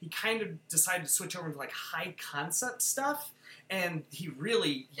successful, he kind of decided to switch over to like high concept stuff, and he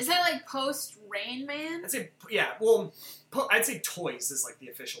really... Is that like post-Rain Man? I'd say, yeah, well, I'd say Toys is like the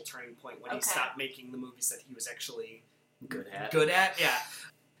official turning point when he stopped making the movies that he was actually good at, yeah.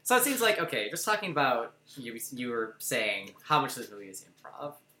 So it seems like, okay, just talking about, you were saying how much of this movie is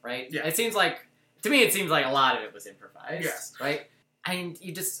improv, right? Yeah. It seems like, to me, it seems like a lot of it was improvised, Yeah. right? And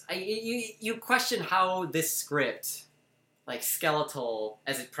you question how this script, like skeletal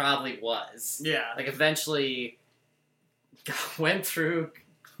as it probably was, like eventually went through,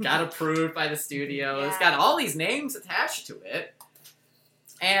 got approved by the studio. It's got all these names attached to it,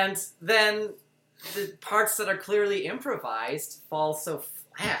 and then the parts that are clearly improvised fall so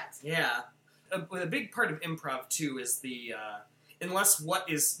flat. Yeah. A big part of improv, too, is the... unless what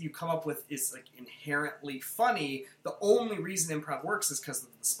you come up with is like inherently funny, the only reason improv works is because of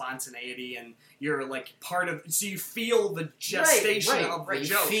the spontaneity, and you're like part of... So you feel the gestation of the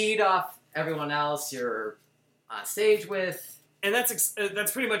joke. You feed off everyone else you're on stage with. And that's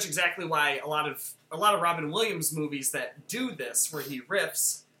pretty much exactly why a lot of Robin Williams movies that do this, where he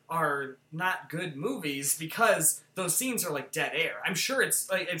riffs, are not good movies because those scenes are like dead air. I'm sure it's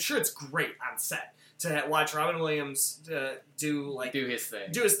great on set to watch Robin Williams do his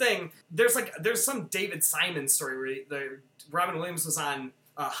thing. There's some David Simon story where Robin Williams was on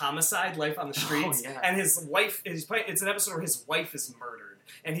Homicide: Life on the Streets, and his wife it's an episode where his wife is murdered.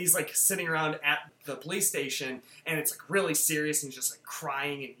 And he's like sitting around at the police station, and it's like really serious, and he's just like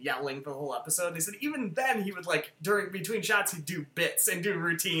crying and yelling the whole episode. They said even then he would like between shots he'd do bits and do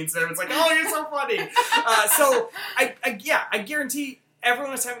routines, and it's like, oh, you're so funny. So I guarantee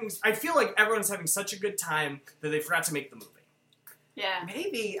I feel like everyone's having such a good time that they forgot to make the movie. Yeah,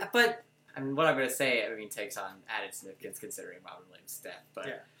 maybe, but what I'm going to say, takes on added significance considering Robin Williams' death.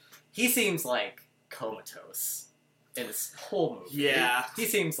 But he seems like comatose in this whole movie. Yeah. He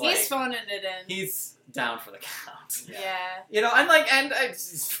seems like... He's phoning it in. He's down for the count. Yeah.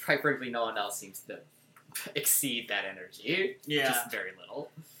 Quite frankly, no one else seems to exceed that energy. Yeah. Just very little.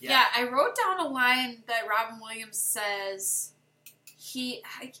 Yeah, I wrote down a line that Robin Williams says...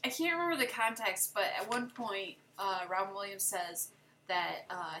 I can't remember the context, but at one point, Robin Williams says that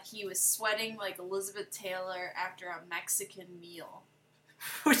he was sweating like Elizabeth Taylor after a Mexican meal.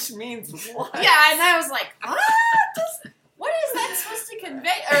 Which means what? Yeah, and I was like, what is that supposed to convey?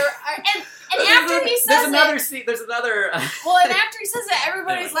 And after he says there's another... Well, and after he says it,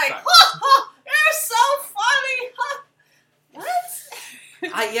 everybody's like, ha, you're so funny. What?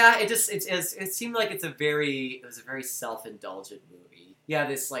 It seemed like it was a very self-indulgent movie. Yeah,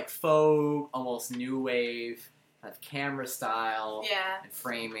 this like faux, almost new wave kind of camera style and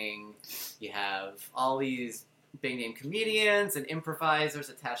framing. You have all these big name comedians and improvisers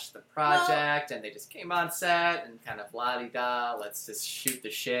attached to the project, and they just came on set and kind of la-di-da, let's just shoot the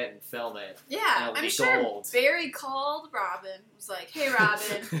shit and film it. Yeah, I'm sure gold. Barry called Robin, was like, hey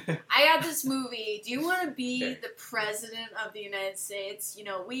Robin, I got this movie, do you want to be the president of the United States? You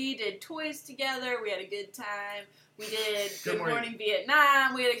know, we did Toys together, we had a good time, we did Good Morning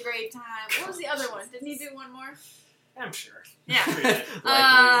Vietnam, we had a great time. What was the other one? Didn't he do one more? I'm sure. Yeah.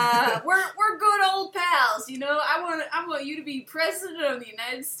 We're good old pals, you know. I want you to be president of the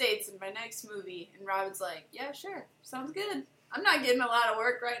United States in my next movie. And Robin's like, yeah, sure, sounds good. I'm not getting a lot of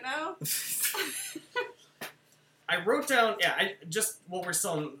work right now. I wrote down, while we're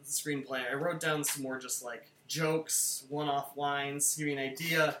still in the screenplay, I wrote down some more just like jokes, one-off lines, to give you an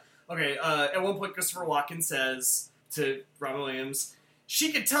idea. Okay, at one point Christopher Walken says to Robin Williams,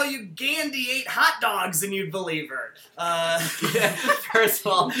 she could tell you Gandhi ate hot dogs and you'd believe her. First of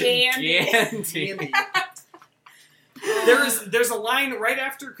all, Gandhi. There's a line right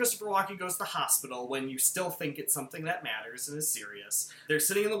after Christopher Walken goes to the hospital when you still think it's something that matters and is serious. They're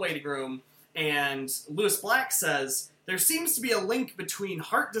sitting in the waiting room, and Lewis Black says, there seems to be a link between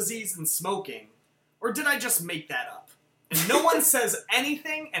heart disease and smoking. Or did I just make that up? And no one says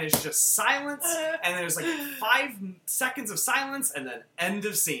anything, and it's just silence, and there's like 5 seconds of silence, and then end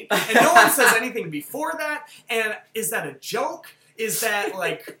of scene. And no one says anything before that, and is that a joke? Is that,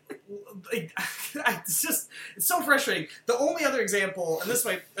 like it's so frustrating. The only other example, and this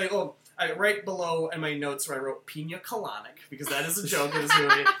might, right below in my notes where I wrote Pina Colonic, because that is a joke in this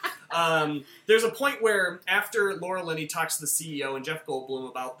movie. There's a point where after Laura Linney talks to the CEO and Jeff Goldblum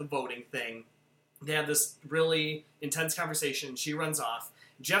about the voting thing, they have this really intense conversation. She runs off.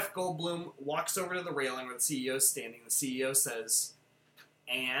 Jeff Goldblum walks over to the railing where the CEO is standing. The CEO says,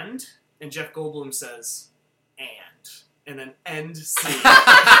 and Jeff Goldblum says, and then end scene.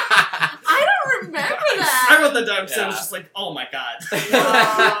 I don't remember that. I wrote that down because I was just like, oh my god.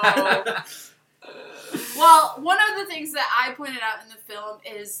 Wow. Well, one of the things that I pointed out in the film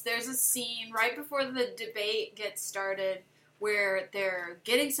is there's a scene right before the debate gets started where they're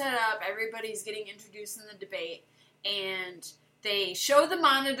getting set up, everybody's getting introduced in the debate, and they show the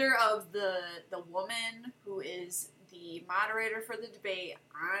monitor of the woman who is the moderator for the debate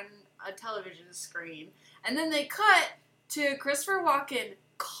on a television screen, and then they cut to Christopher Walken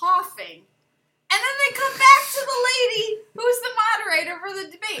coughing, and then they come back to the lady who's the moderator for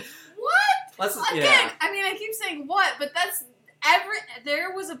the debate. What? Again, I mean, I keep saying what, but that's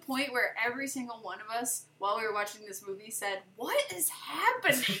there was a point where every single one of us, while we were watching this movie, said, what is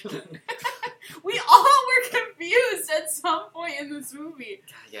happening? We all were confused at some point in this movie.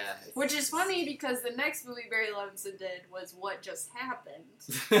 Yeah. Which is funny because the next movie Barry Levinson did was What Just Happened.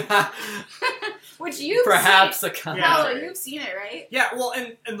 Which you've Perhaps seen. a comment. Paolo, you've seen it, right? Yeah, well,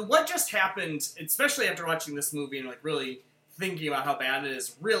 and What Just Happened, especially after watching this movie and, like, really thinking about how bad it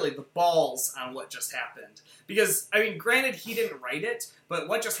is, really the balls on What Just Happened. Because, I mean, granted, he didn't write it, but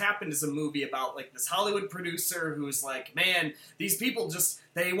What Just Happened is a movie about, like, this Hollywood producer who's like, man, these people just,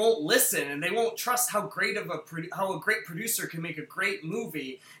 they won't listen, and they won't trust how great how a great producer can make a great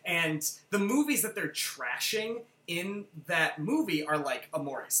movie, and the movies that they're trashing in that movie are, like,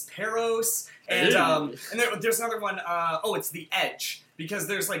 Amores Perros, and there's another one, it's The Edge, because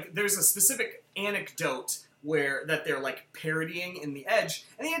there's a specific anecdote that they're, like, parodying in The Edge.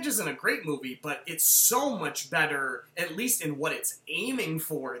 And The Edge isn't a great movie, but it's so much better, at least in what it's aiming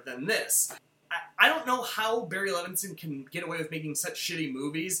for, than this. I don't know how Barry Levinson can get away with making such shitty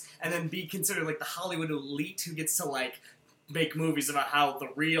movies and then be considered, like, the Hollywood elite who gets to, like, make movies about how the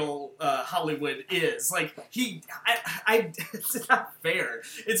real Hollywood is. Like, it's not fair.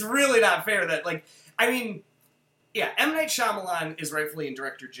 It's really not fair that, like, I mean, yeah, M. Night Shyamalan is rightfully in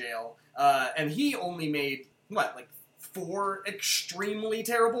director jail, and he only made, 4 extremely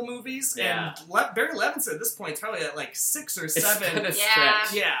terrible movies? Yeah. And Barry Levinson at this point is probably at, like, 6 or 7.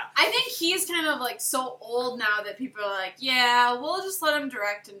 Yeah. I think he's kind of, like, so old now that people are like, yeah, we'll just let him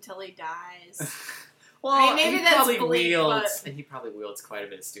direct until he dies. Well, I mean, maybe he that's probably bleak, wields, and he probably wields quite a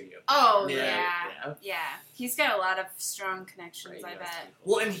bit of studio. Oh, Yeah. yeah. He's got a lot of strong connections, I bet.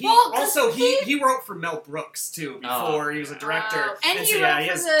 Well, and he wrote for Mel Brooks, too, before he was a director. And he so, wrote he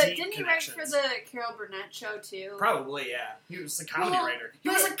for has the, deep didn't he write connections. for the Carol Burnett show, too? Probably, yeah. He was a comedy writer. He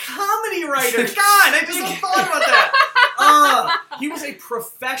but- was a comedy writer! God, I just thought about that! He was a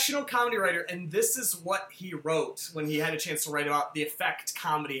professional comedy writer, and this is what he wrote when he had a chance to write about the effect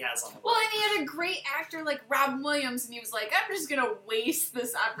comedy has on the world. Well, and he had a great actor like Robin Williams, and he was like, I'm just gonna waste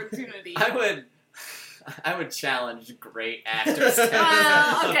this opportunity. I would challenge great actors to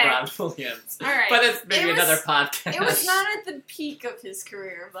okay. Robin Williams. All right. But it's maybe another podcast. It was not at the peak of his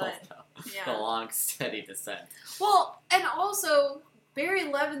career, but The long, steady descent. Well, and also, Barry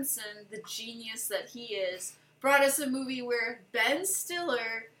Levinson, the genius that he is, brought us a movie where Ben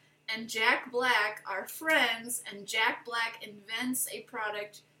Stiller and Jack Black are friends, and Jack Black invents a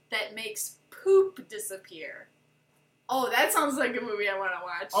product that makes poop disappear. Oh, that sounds like a movie I want to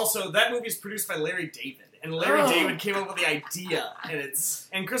watch. Also, that movie is produced by Larry David, and Larry David came up with the idea,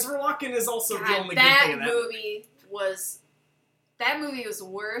 and Christopher Walken is also the only good thing in that movie. That movie was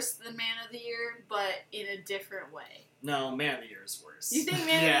worse than Man of the Year, but in a different way. No, Man of the Year is worse. You think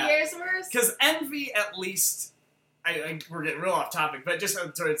Man of the Year is worse? Because Envy, at least, we're getting real off topic, but just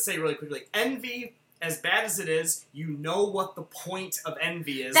to say really quickly, Envy, as bad as it is, you know what the point of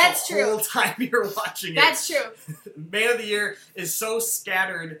Envy is the whole time you're watching it. That's true. Man of the Year is so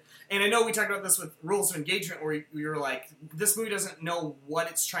scattered, and I know we talked about this with Rules of Engagement, where we were like, this movie doesn't know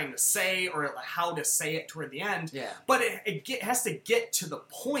what it's trying to say or how to say it toward the end, but it has to get to the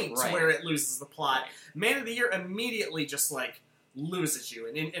point where it loses the plot. Man of the Year immediately just, like, loses you,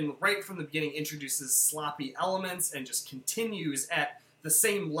 and right from the beginning introduces sloppy elements and just continues at the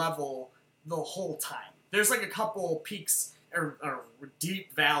same level the whole time. There's, like, a couple peaks are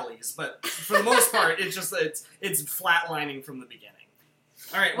deep valleys, but for the most part, it's flatlining from the beginning.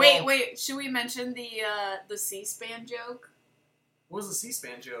 All right. Wait. Should we mention the C-SPAN joke? What was the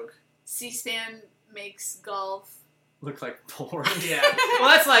C-SPAN joke? C-SPAN makes golf look like porn. Yeah. Well,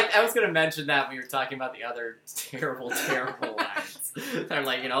 that's like, I was going to mention that when we were talking about the other terrible lines. They're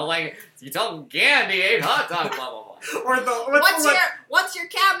like, you tell them Gandhi ate hot dog, blah, blah, blah. Or what's your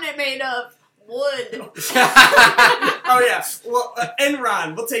cabinet made of? Wood. Oh, yeah. Well,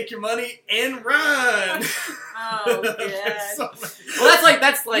 Enron, we'll take your money and run. Oh, God. Well,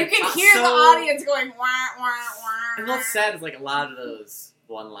 that's like... You can hear the audience going, wah, wah, wah. And what's sad is, like, a lot of those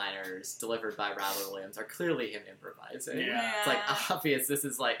one-liners delivered by Robin Williams are clearly him improvising. Yeah. It's, like, obvious. This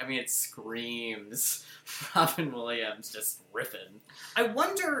is, like, it screams Robin Williams just riffing. I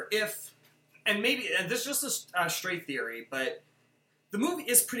wonder if, and maybe, this is just a stray theory, but the movie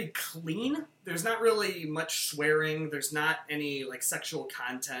is pretty clean. There's not really much swearing. There's not any, like, sexual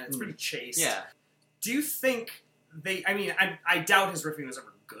content. It's pretty chaste. Yeah. Do you think I doubt his riffing was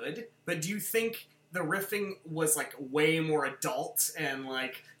ever good, but do you think the riffing was, like, way more adult and,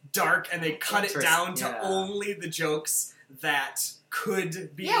 like, dark, and they cut it down to only the jokes that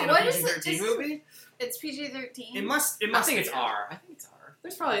could be in a PG-13 movie? It's PG-13. It must. I think it's R.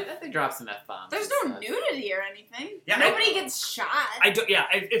 There's probably, they drop some F-bombs. There's no nudity or anything. Yeah, Nobody gets shot.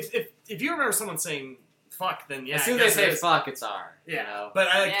 If you remember someone saying fuck, then yeah. As soon as they say fuck, it's R. Yeah. But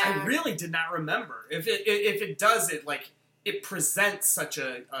I really did not remember. If it does it presents such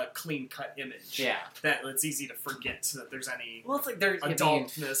a clean cut image. Yeah. That it's easy to forget that there's any it's like there's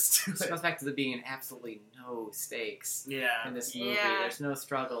adultness to it. It goes back to there being absolutely no stakes in this movie. Yeah. There's no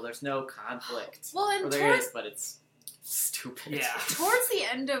struggle. There's no conflict. Well, and or there is, but it's stupid. Yeah. Towards the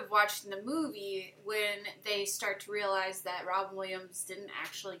end of watching the movie, when they start to realize that Robin Williams didn't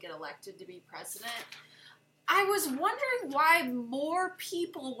actually get elected to be president, I was wondering why more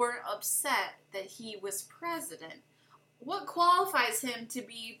people weren't upset that he was president. What qualifies him to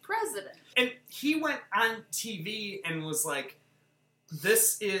be president? And he went on TV and was like,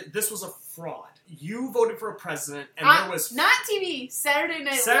 this was a fraud. You voted for a president, and there was... Not TV, Saturday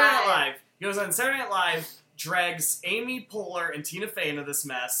Night Live. He goes on Saturday Night Live, drags Amy Poehler and Tina Fey into this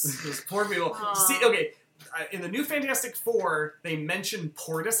mess. Those poor people. See, okay, in the new Fantastic Four, they mentioned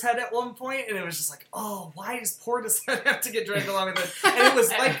Portishead at one point, and it was just like, oh, why does Portishead have to get dragged along with it? And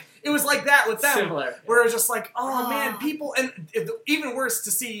it was like that with them. Similar. Where it was just like, oh man, people, and even worse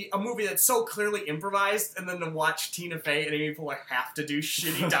to see a movie that's so clearly improvised, and then to watch Tina Fey and Amy Poehler have to do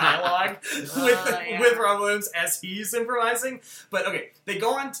shitty dialogue with Robin Williams as he's improvising. But okay, he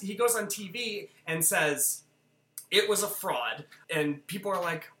goes on TV and says it was a fraud, and people are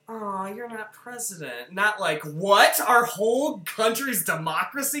like, oh, you're not president. Not like, what? Our whole country's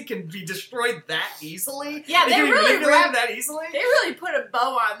democracy can be destroyed that easily? Yeah, they really manipulated that easily? They really put a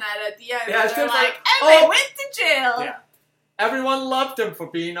bow on that at the end. Yeah, they're like, and they went to jail. Yeah. Everyone loved him for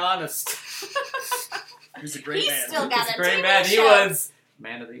being honest. He was a great man. He's still got a great TV man. show. He was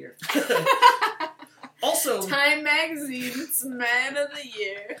Man of the Year. Also, Time Magazine's Man of the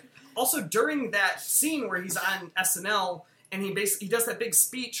Year. Also, during that scene where he's on SNL, and he does that big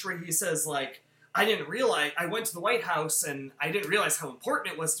speech where he says, like, I went to the White House, and I didn't realize how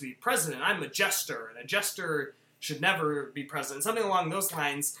important it was to be president. I'm a jester, and a jester should never be president. Something along those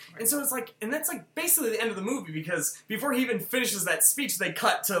lines. And so it's like, and that's like basically the end of the movie, because before he even finishes that speech, they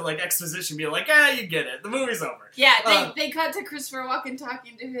cut to like exposition, being like, you get it. The movie's over. Yeah, they cut to Christopher Walken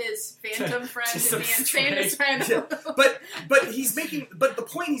talking to his phantom friend in the insane asylum. But the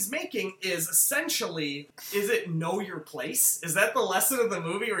point he's making is essentially, is it know your place? Is that the lesson of the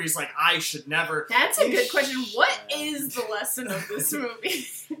movie where he's like, I should never... That's a good question. What is the lesson of this movie?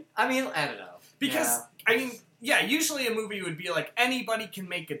 I mean, I don't know. Because, usually a movie would be like, anybody can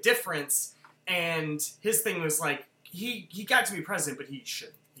make a difference, and his thing was like, he got to be president, but he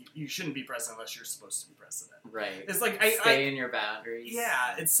shouldn't. You shouldn't be president unless you're supposed to be president. Right. It's like, stay in your boundaries.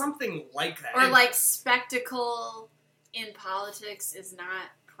 Yeah, it's something like that. Or like spectacle in politics is not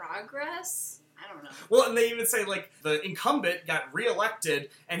progress? I don't know. Well, and they even say, like, the incumbent got reelected,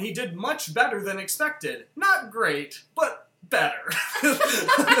 and he did much better than expected. Not great, but better.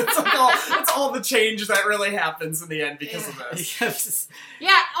 That's all the change that really happens in the end because of this.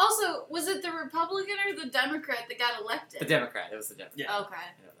 Yeah, also, was it the Republican or the Democrat that got elected? The Democrat. It was the Democrat. Yeah. Okay.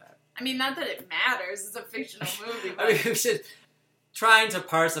 I know that. I mean, not that it matters. It's a fictional movie. But... I mean, we should... Trying to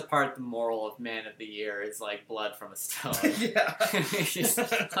parse apart the moral of Man of the Year is like blood from a stone. Yeah.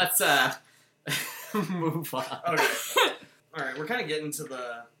 Let's move on. Okay. Alright, we're kind of getting to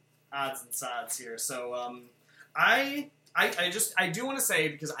the odds and sods here. So, I I do want to say,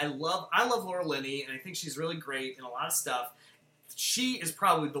 because I love Laura Linney, and I think she's really great in a lot of stuff. She is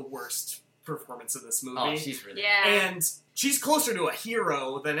probably the worst performance in this movie. Oh, she's really And she's closer to a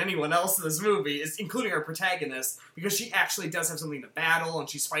hero than anyone else in this movie, including our protagonist, because she actually does have something to battle, and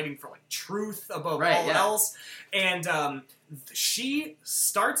she's fighting for like truth above all else. And she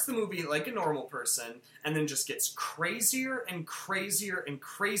starts the movie like a normal person, and then just gets crazier and crazier and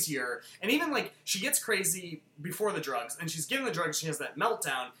crazier. And even like she gets crazy before the drugs, and she's given the drugs, she has that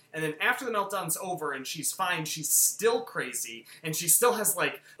meltdown, and then after the meltdown's over and she's fine, she's still crazy, and she still has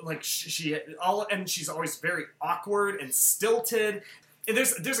and she's always very awkward and stilted. And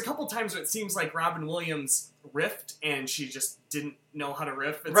there's a couple times where it seems like Robin Williams riffed, and she just didn't know how to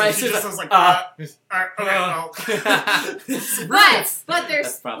riff. And so she just was like, okay, well. But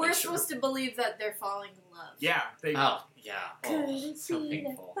we're supposed to believe that they're falling in love. Yeah. So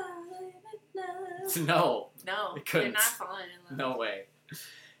painful. No, they couldn't. they're not falling in love. No way.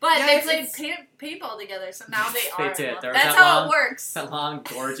 But they played paintball together, so now they are did. in love. There was That's that how long- it works. That long,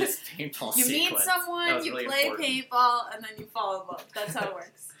 gorgeous paintball You sequence. meet someone, you really play important. paintball, and then you fall in love. That's how it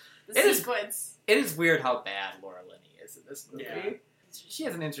works. The It is- sequence. It is weird how bad Laura Linney is in this movie. Yeah. She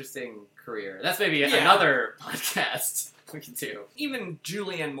has an interesting career. That's maybe another podcast we can do. Even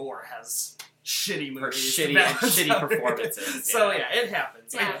Julianne Moore has shitty Her movies. shitty performances. So it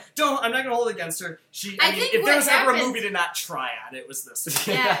happens. Yeah. I'm not gonna hold it agast her. I think if what there was ever a happens- movie to not try on, it was this.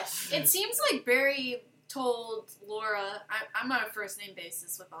 Yeah, it seems like Barry told Laura, I'm on a first name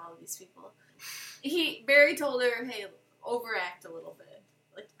basis with all of these people. Barry told her, hey, overact a little bit.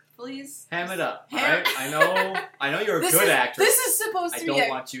 Like, please. Ham it up, alright? I know you're a good actress. This is supposed to I be don't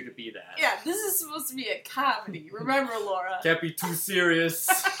want you to be that. Yeah, this is supposed to be a comedy. Remember, Laura. Can't be too serious.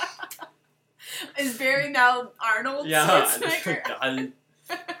 Is Barry now Arnold Schwarzenegger?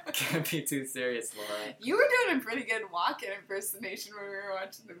 Can't be too serious, Laura. You were doing a pretty good walk-in impersonation when we were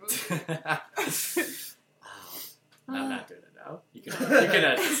watching the movie. I'm not doing it now. You can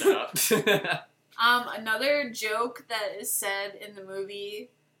edit this out. Another joke that is said in the movie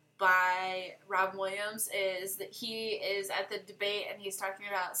by Robin Williams is that he is at the debate and he's talking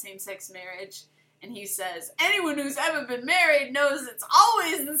about same-sex marriage, and he says, anyone who's ever been married knows it's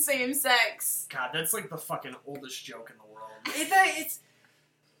always the same sex. God, that's like the fucking oldest joke in the world.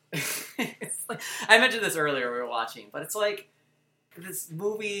 It's like, I mentioned this earlier we were watching, but it's like this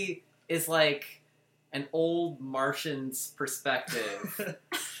movie is like an old Martian's perspective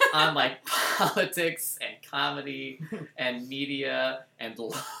on like politics and comedy and media and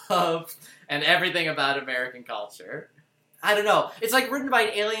love and everything about American culture. I don't know. It's like written by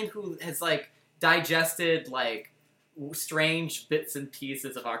an alien who has like digested like strange bits and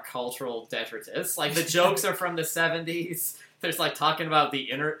pieces of our cultural detritus. Like the jokes are from the 70s. There's like talking about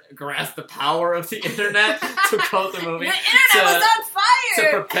grasp the power of the internet to quote the movie. The internet was on fire! To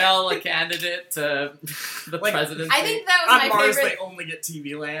propel a candidate to the presidency. I think that was on my Mars, favorite. they only get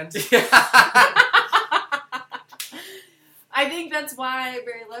TV land. I think that's why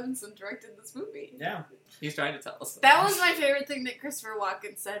Barry Levinson directed this movie. Yeah. He's trying to tell us something. That was my favorite thing that Christopher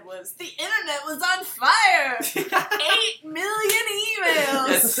Walken said was, the internet was on fire! 8 million emails!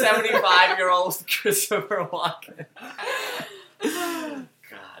 That's 75-year-old Christopher Walken. God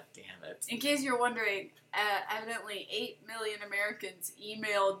damn it. In case you're wondering, evidently 8 million Americans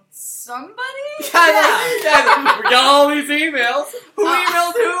emailed somebody? Yeah, we got all these emails. Who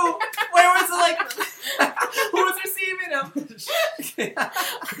emailed who? Where was it like... Who was receiving them?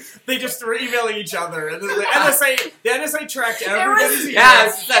 They just were emailing each other, and the NSA tracked everybody's emails. Yeah,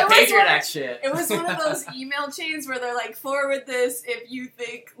 it's that Patriot Act shit. It was one of those email chains where they're like, forward this if you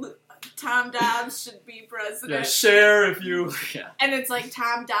think Tom Dobbs should be president. Yeah, share if you... Yeah. And it's like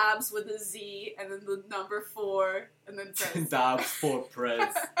Tom Dobbs with a Z, and then the number 4, and then press. Dobbs for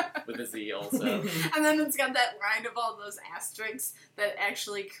prez with a Z also. And then it's got that line of all those asterisks that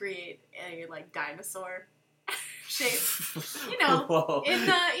actually create a like dinosaur shape. You know, Whoa. in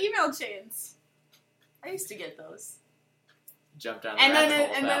the email chains. I used to get those. Jumped down the And then rabbit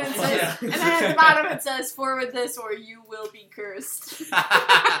and hole then it with says, that and then at the bottom it says, forward this or you will be cursed.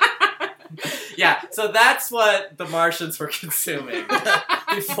 Yeah, so that's what the Martians were consuming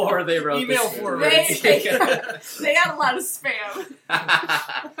before they wrote Email this forward. They got a lot of spam.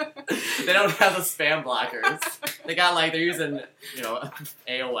 They don't have the spam blockers. They got like, they're using,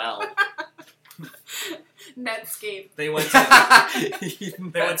 AOL. Netscape. They went to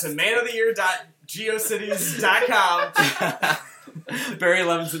manoftheyear.geocities.com.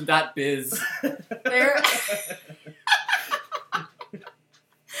 BarryLevinson.biz. They're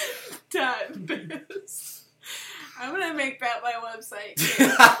done. I'm gonna make that my website.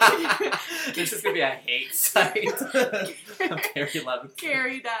 This is gonna be a hate site. Carrie loves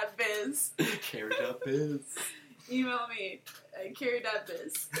Carrie.biz. Carrie.biz. Email me at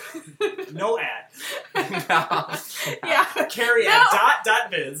Carrie.biz. No ad. No. Yeah. Carrie No. at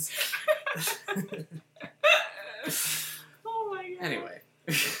 .biz. Oh my god. Anyway.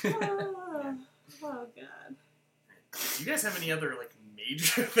 Oh god. Do you guys have any other like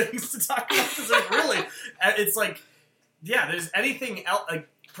major things to talk about? Because really, it's like, yeah, there's anything else. Like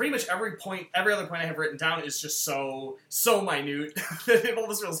pretty much every other point I have written down is just so minute that it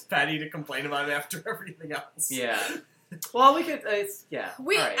almost feels petty to complain about it after everything else. Yeah. Well, we could. Yeah.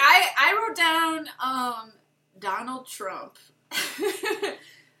 We all right. I wrote down Donald Trump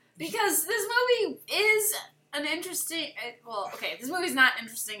because this movie is an interesting. Well, okay, this movie's not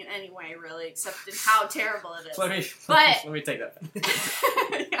interesting in any way really, except in how terrible it is. Let me take that.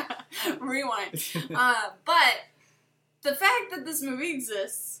 Yeah, rewind. But the fact that this movie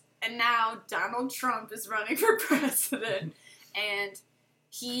exists and now Donald Trump is running for president and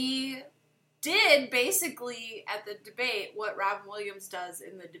he did basically at the debate what Robin Williams does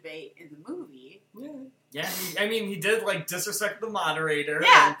in the debate in the movie. Yeah. He did like disrespect the moderator.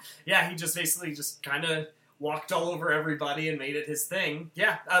 Yeah. And, yeah, he just basically just kind of walked all over everybody and made it his thing.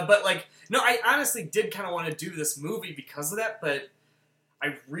 Yeah. But like, no, I honestly did kind of want to do this movie because of that, but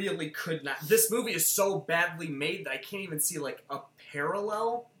I really could not. This movie is so badly made that I can't even see like a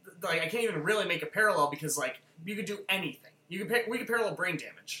parallel. Like I can't even really make a parallel because like you could do anything. We could parallel Brain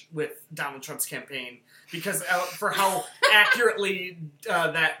Damage with Donald Trump's campaign because for how accurately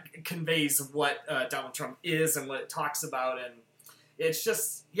that conveys what Donald Trump is and what it talks about, and it's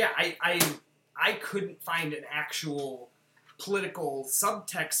just I couldn't find an actual political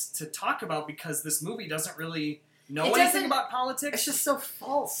subtext to talk about because this movie doesn't really know anything about politics. It's just so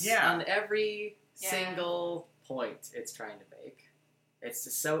false. Yeah. On every single point it's trying to make. It's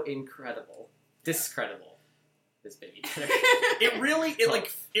just so incredible. Discreditable. This baby. It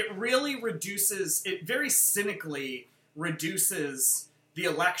very cynically reduces the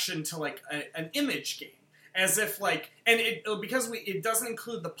election to like an image game. As if like, and because it doesn't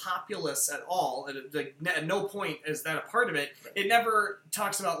include the populace at all, at no point is that a part of it. It never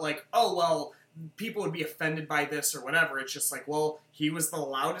talks about like, oh, well, people would be offended by this or whatever. It's just like, well, he was the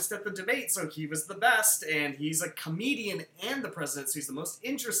loudest at the debate, so he was the best, and he's a comedian and the president, so he's the most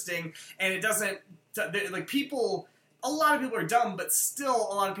interesting, and it doesn't, like, people, a lot of people are dumb, but still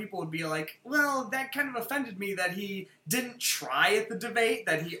a lot of people would be like, well, that kind of offended me that he didn't try at the debate,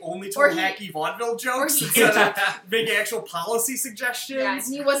 that he only told hacky vaudeville jokes instead of making actual policy suggestions. Yeah, and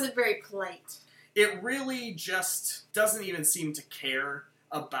he wasn't very polite. It really just doesn't even seem to care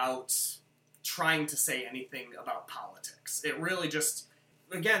about trying to say anything about politics. It really just,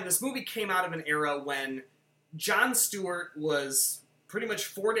 again, this movie came out of an era when Jon Stewart was pretty much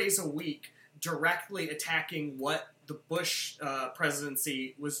 4 days a week directly attacking what the Bush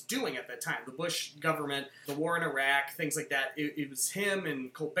presidency was doing at that time. The Bush government, the war in Iraq, things like that. It was him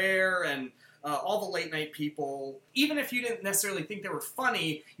and Colbert and all the late night people. Even if you didn't necessarily think they were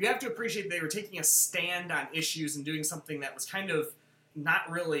funny, you have to appreciate they were taking a stand on issues and doing something that was kind of not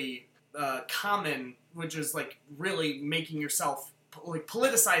really common, which is like really making yourself, like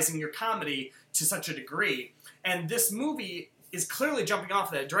politicizing your comedy to such a degree. And this movie is clearly jumping off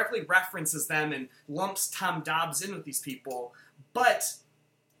of that. It directly references them and lumps Tom Dobbs in with these people. But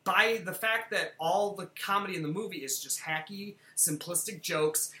by the fact that all the comedy in the movie is just hacky, simplistic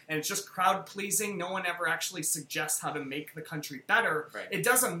jokes, and it's just crowd-pleasing, no one ever actually suggests how to make the country better, it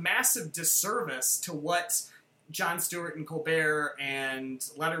does a massive disservice to what Jon Stewart and Colbert and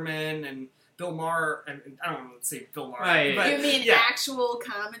Letterman and Bill Maher, and I don't want to say Bill Maher. Right. But, You mean actual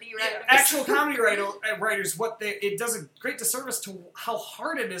comedy writers? Actual comedy writers, it does a great disservice to how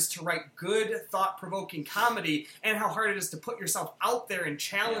hard it is to write good, thought-provoking comedy, and how hard it is to put yourself out there and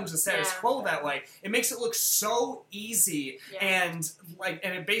challenge the status quo that way. It makes it look so easy, and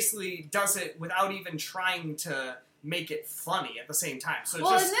it basically does it without even trying to make it funny at the same time. So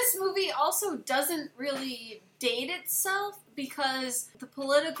and this movie also doesn't really date itself because the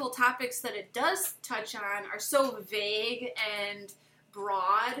political topics that it does touch on are so vague and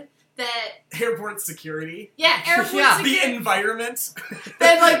broad that airport security. Yeah, airport security. The environment.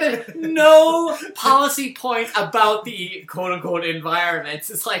 Then no policy point about the quote-unquote environment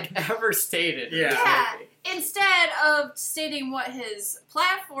is ever stated. Yeah. Instead of stating what his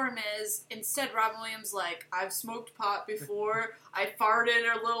platform is, instead Robin Williams I've smoked pot before, I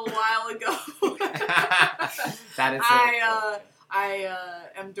farted a little while ago. That is I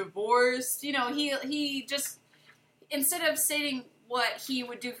am divorced. He just, instead of stating what he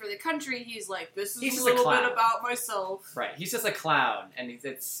would do for the country, he's like, this is He's a just little a clown. bit about myself. Right. He's just a clown, and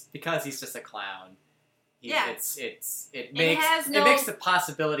it's because he's just a clown. Yeah. It has makes the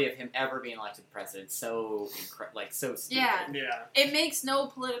possibility of him ever being elected president so so stupid. Yeah. It makes no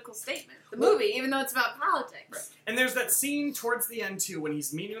political statement, the movie, even though it's about politics. Right. And there's that scene towards the end, too, when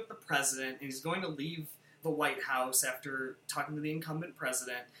he's meeting with the president, and he's going to leave the White House after talking to the incumbent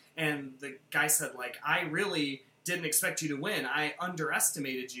president, and the guy said, like, I really didn't expect you to win. I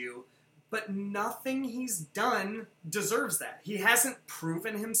underestimated you. But nothing he's done deserves that. He hasn't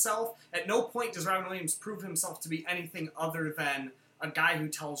proven himself. At no point does Robin Williams prove himself to be anything other than a guy who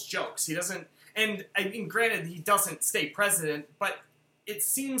tells jokes. He doesn't, and I mean, granted, he doesn't stay president, but it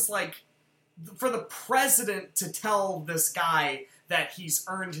seems like for the president to tell this guy that he's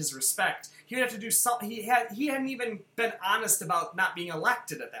earned his respect, he would have to do something. He hadn't even been honest about not being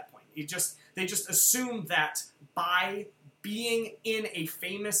elected at that point. They just assumed that by being in a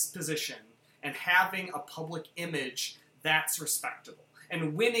famous position and having a public image, that's respectable.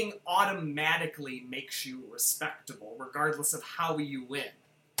 And winning automatically makes you respectable, regardless of how you win.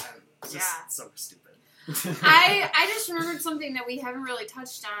 And it's just so stupid. I just remembered something that we haven't really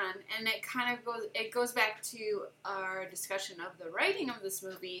touched on, and it goes back to our discussion of the writing of this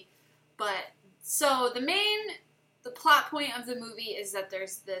movie. But so the plot point of the movie is that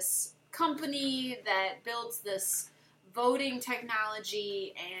there's this company that builds this voting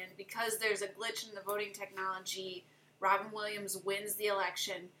technology, and because there's a glitch in the voting technology, Robin Williams wins the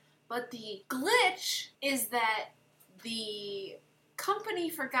election. But the glitch is that the company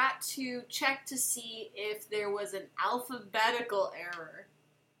forgot to check to see if there was an alphabetical error.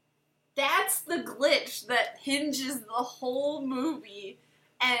 That's the glitch that hinges the whole movie.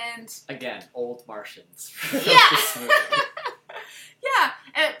 And again, old Martians. Yeah. Yeah,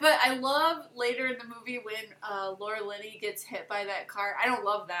 but I love later in the movie when Laura Linney gets hit by that car. I don't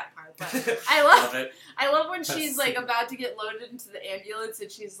love that part, but I love it. I love when she's like about to get loaded into the ambulance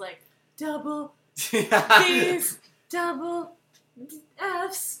and she's like, double D's, double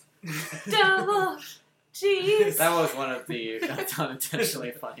F's, double G's. That was one of the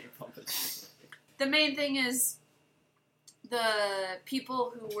unintentionally funny moments. The main thing is the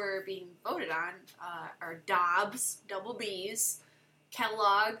people who were being voted on are Dobbs, double B's,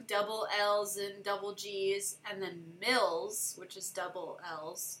 Kellogg, double L's and double G's, and then Mills, which is double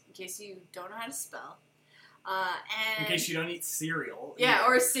L's, in case you don't know how to spell. And In case you don't eat cereal. yeah,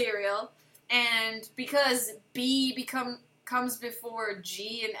 or cereal. And because B comes before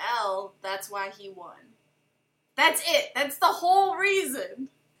G and L, that's why he won. That's it. That's the whole reason.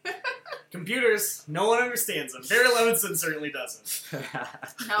 Computers, no one understands them. Barry Levinson certainly doesn't.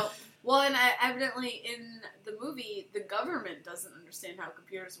 No. Well, and evidently in the movie, the government doesn't understand how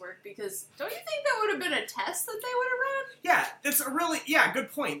computers work, because don't you think that would have been a test that they would have run? Yeah, it's a really,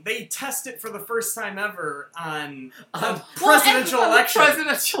 good point. They test it for the first time ever on a Well, presidential election. And then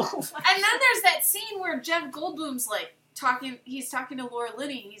there's that scene where Jeff Goldblum's like, he's talking to Laura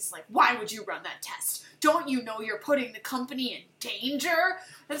Linney, and he's like, why would you run that test? Don't you know you're putting the company in danger?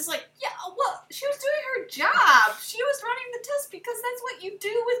 And it's like, yeah, well, she was doing her job. She was running the test because that's what you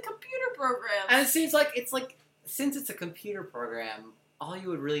do with computer programs. And it seems like since it's a computer program, all you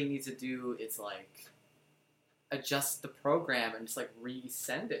would really need to do is like adjust the program and just like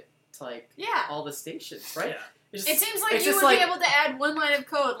resend it to like all the stations, right? Yeah. It seems like you would be able to add one line of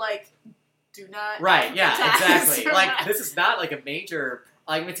code, like, do not... Right, yeah, advertise exactly. or Like, not. this is not like a major...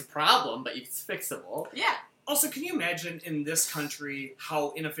 Like, it's a problem, but it's fixable. Yeah. Also, can you imagine in this country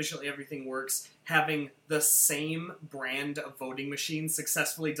how inefficiently everything works, having the same brand of voting machine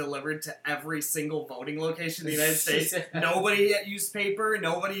successfully delivered to every single voting location in the United States? Nobody used paper,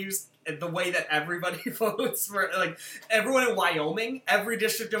 nobody used the way that everybody votes. Like, everyone in Wyoming, every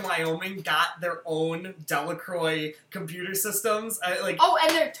district in Wyoming got their own Delacroix computer systems. And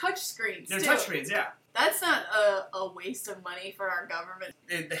they're touchscreens, They're too. touchscreens, yeah. That's not a waste of money for our government.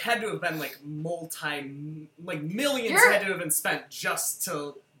 It had to have been millions had to have been spent just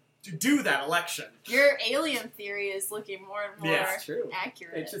to do that election. Your alien theory is looking more and more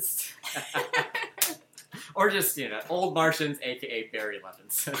accurate. It just... Or just, old Martians, a.k.a. Barry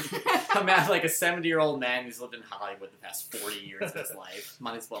Levinson. Imagine like a 70-year-old man who's lived in Hollywood the past 40 years of his life.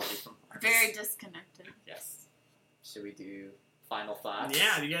 Might as well be from Mars. Very disconnected. Yes. Should we do final thoughts?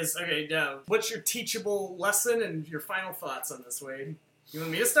 Yeah, you guys, okay, what's your teachable lesson and your final thoughts on this, Wade? You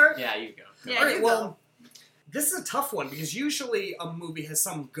want me to start? Yeah, you go. Yeah, All right, you well, go. this is a tough one, because usually a movie has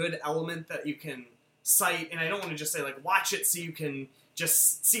some good element that you can cite, and I don't want to just say, like, watch it so you can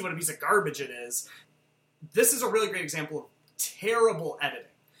just see what a piece of garbage it is. This is a really great example of terrible editing.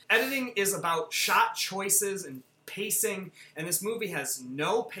 Editing is about shot choices and pacing, and this movie has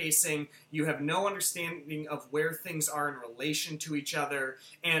no pacing. You have no understanding of where things are in relation to each other,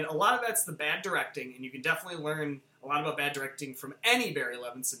 and a lot of that's the bad directing, and you can definitely learn a lot about bad directing from any Barry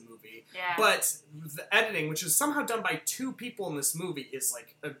Levinson movie. Yeah. But the editing, which is somehow done by 2 people in this movie, is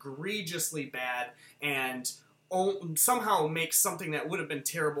like egregiously bad and somehow makes something that would have been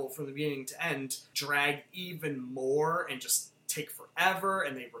terrible from the beginning to end drag even more and just take forever,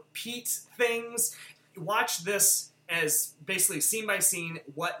 and they repeat things. Watch this as basically scene by scene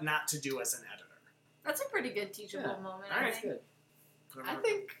what not to do as an editor. That's a pretty good teachable moment. All right, I think. good. I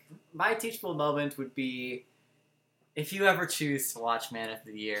think my teachable moment would be if you ever choose to watch Man of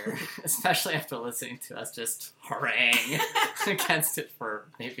the Year, especially after listening to us just harangue against it for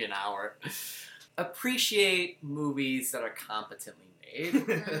maybe an hour, appreciate movies that are competently made.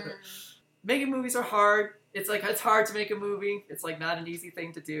 Making movies are hard. It's hard to make a movie. It's like not an easy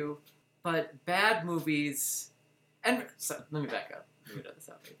thing to do. But bad movies, and so let me back up. Let me edit this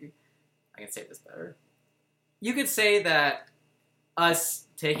out. Maybe I can say this better. You could say that us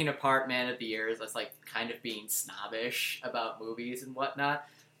taking apart Man of the Year is us like kind of being snobbish about movies and whatnot.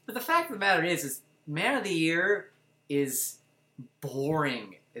 But the fact of the matter is Man of the Year is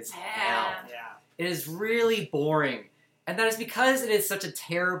boring as hell. Yeah. It is really boring. And that is because it is such a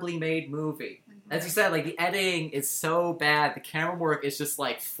terribly made movie. As you said, like, the editing is so bad. The camera work is just,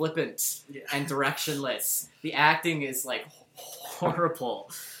 like, flippant and directionless. The acting is, like,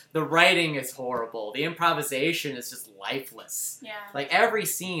 horrible. The writing is horrible. The improvisation is just lifeless. Yeah. Like, every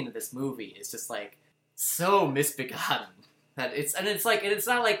scene of this movie is just, like, so misbegotten. That it's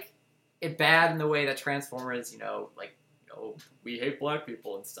not, like, it bad in the way that Transformers, we hate black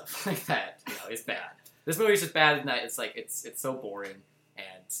people and stuff like that. It's bad. This movie's just bad in that it's, like, it's so boring,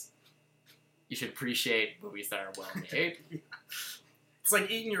 and you should appreciate movies that are well made. It's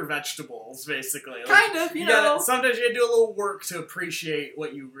like eating your vegetables, basically. Like, Kind of, you know. Sometimes you gotta do a little work to appreciate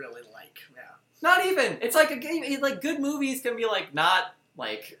what you really like. Yeah. Not even. It's like a game. Like, good movies can be, like, not,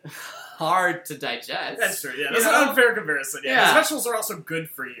 like, hard to digest. That's true, yeah. That's an unfair comparison, yeah. Yeah. Vegetables are also good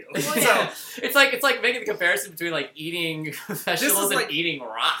for you. Well, yeah. It's like making the comparison between, like, eating vegetables and like, eating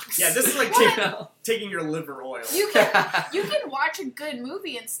rocks. Yeah, this is like taking your liver oil. You can watch a good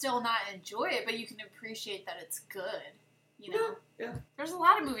movie and still not enjoy it, but you can appreciate that it's good. Yeah. There's a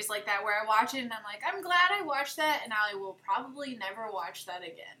lot of movies like that where I watch it and I'm like, I'm glad I watched that, and I will probably never watch that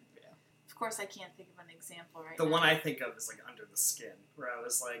again. Yeah. Of course, I can't think of an example right The now. one I think of is like Under the Skin, where I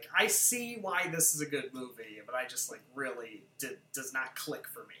was like, I see why this is a good movie, but I just like really does not click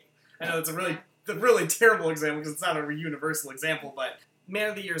for me. I know it's a really terrible example because it's not a universal example, but Man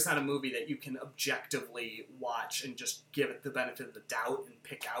of the Year is not a movie that you can objectively watch and just give it the benefit of the doubt and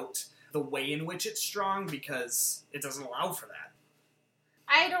pick out the way in which it's strong, because it doesn't allow for that.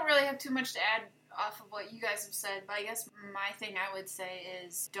 I don't really have too much to add off of what you guys have said, but I guess my thing I would say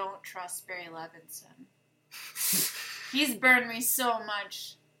is don't trust Barry Levinson. He's burned me so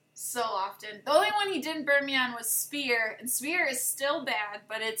much, so often. The only one he didn't burn me on was Spear, and Spear is still bad,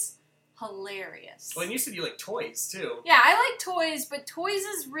 but it's hilarious. Well, and you said you like toys, too. Yeah, I like toys, but toys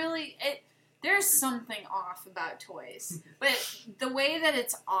is really... There's something off about toys. But the way that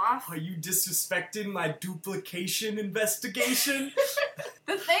it's off... Are you disrespecting my duplication investigation?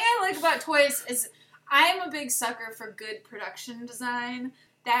 The thing I like about toys is I'm a big sucker for good production design.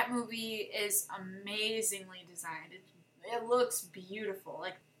 That movie is amazingly designed. It looks beautiful.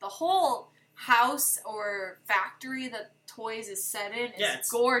 Like, the whole house or factory that Toys is set in is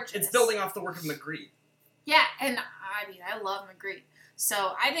gorgeous. It's building off the work of Magritte. Yeah, and I love Magritte.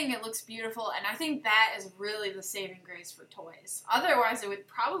 So I think it looks beautiful, and I think that is really the saving grace for Toys. Otherwise, it would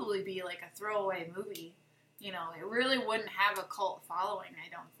probably be like a throwaway movie. It really wouldn't have a cult following, I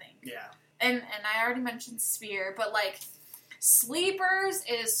don't think. Yeah. And I already mentioned Sphere, but like, Sleepers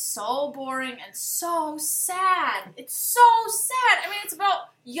is so boring and so sad. It's so sad. I mean, it's about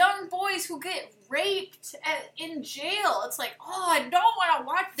young boys who get raped in jail. It's like, oh, I don't want to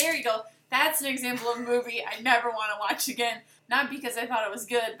watch. There you go. That's an example of a movie I never want to watch again. Not because I thought it was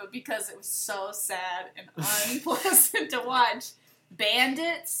good, but because it was so sad and unpleasant to watch.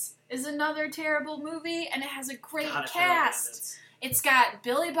 Bandits is another terrible movie, and it has a great cast. It's got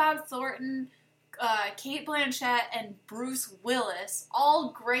Billy Bob Thornton, Cate Blanchett, and Bruce Willis,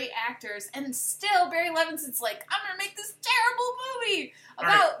 all great actors, and still Barry Levinson's like, I'm gonna make this terrible movie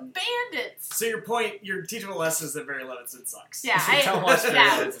about bandits. So your teachable lesson is that Barry Levinson sucks. Yeah, don't watch Barry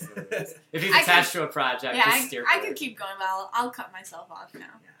Levinson movies. If he's attached to a project, just steer I clear. could keep going, but I'll cut myself off now.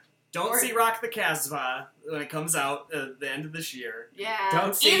 Yeah. Don't see Rock the Casbah when it comes out at the end of this year. Yeah.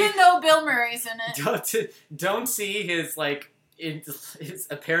 Don't see, even though Bill Murray's in it. Don't see his, like, his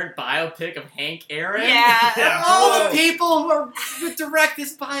apparent biopic of Hank Aaron. Yeah. All the people who would direct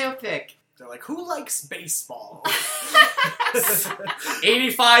this biopic. They're like, who likes baseball?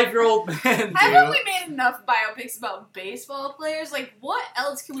 85-year-old men. Haven't we made enough biopics about baseball players? Like, what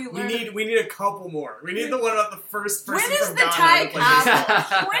else can we learn? We need a couple more. We need the one about the first person When is from the Ghana Ty to play baseball.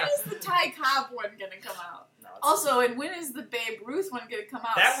 Cobb? When is the Ty Cobb one gonna come out? Also, and when is the Babe Ruth one gonna come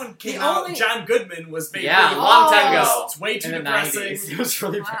out? That one came out. John Goodman was Babe Ruth. Yeah, a long time ago. It's way too in the depressing. 90s. It was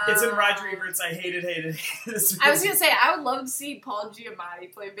really bad. It's in Roger Ebert's. I hated this movie. I was gonna say I would love to see Paul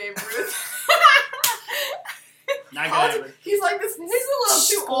Giamatti play Babe Ruth. Not gonna happen. He's like this. He's a little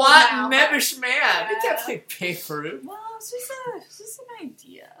too old Squat, now. nebbish man. Yeah. He can't play Babe Ruth. Well, it's just an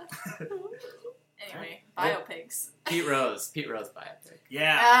idea. Anyway, biopics. Pete Rose biopic.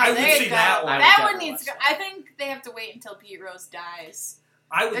 Yeah, I would there see you go. that one. That one needs to go. I think they have to wait until Pete Rose dies.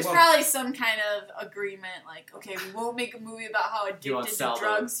 There's probably some kind of agreement, like, okay, we won't make a movie about how addicted to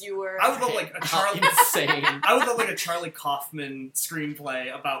drugs you were. I would love like a Charlie. Insane. I would love like a Charlie Kaufman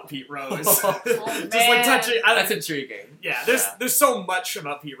screenplay about Pete Rose. Oh, Just man. like touching. That's intriguing. Yeah, there's so much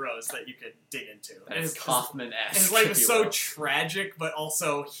about Pete Rose that you could dig into. And his Kaufman-esque. His life is so tragic, but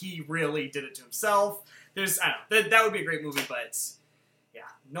also he really did it to himself. I don't know. That would be a great movie, but yeah,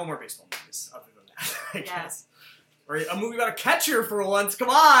 no more baseball movies other than that, I guess. Or a movie about a catcher for once. Come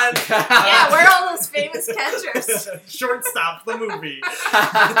on! Yeah, where are all those famous catchers? Shortstop, the movie.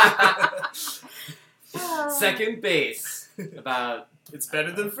 Second base. About... It's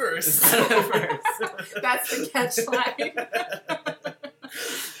better than first. It's better than first. That's the catch line.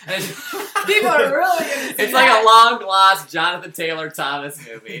 People are really going to see It's like a long-lost Jonathan Taylor Thomas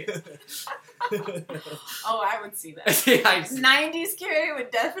movie. Oh, I would see that. Yeah, 90s Carrie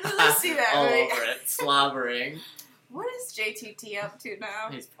would definitely see that. all Right? over it, slobbering. What is JTT up to now?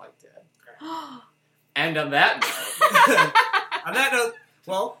 He's probably dead. And on that note...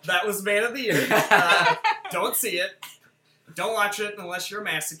 well, that was Man of the Year. Don't see it. Don't watch it unless you're a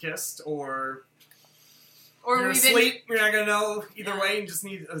masochist or you're asleep. You're not going to know either way. You just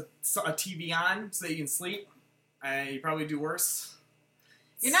need a TV on so that you can sleep. You probably do worse.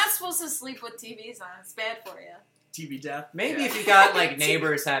 You're not supposed to sleep with TVs on. It's bad for you. TV death. Maybe if you got, like,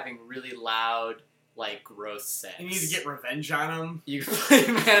 neighbors having really loud, like, gross sex. You need to get revenge on them. You play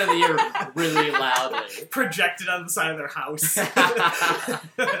Man of the Year really loudly. Projected on the side of their house.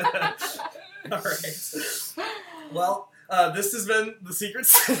 All right. Well, this has been The Secret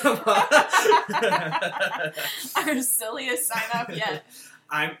Cinema. Our silliest sign-off yet.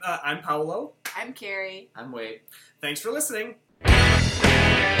 I'm Paolo. I'm Carrie. I'm Wade. Thanks for listening.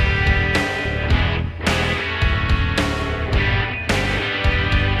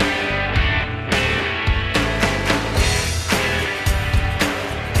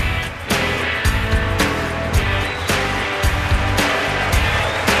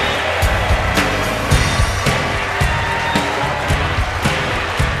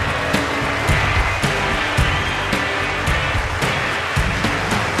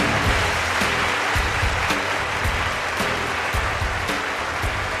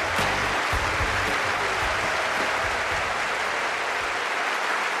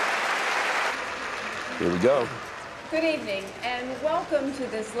 Here we go. Good evening, and welcome to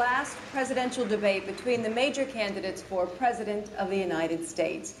this last presidential debate between the major candidates for President of the United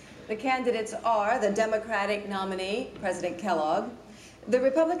States. The candidates are the Democratic nominee, President Kellogg, the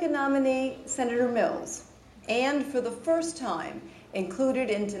Republican nominee, Senator Mills, and for the first time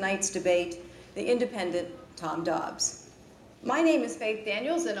included in tonight's debate, the independent Tom Dobbs. My name is Faith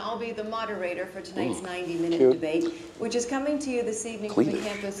Daniels, and I'll be the moderator for tonight's 90-minute debate, which is coming to you this evening from the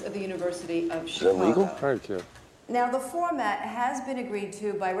campus of the University of Chicago. Is that legal? Very cute. Now, the format has been agreed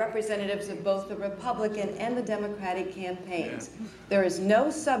to by representatives of both the Republican and the Democratic campaigns. There is no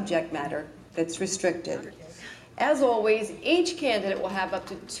subject matter that's restricted. As always, each candidate will have up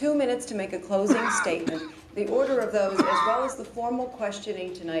to 2 minutes to make a closing statement. The order of those, as well as the formal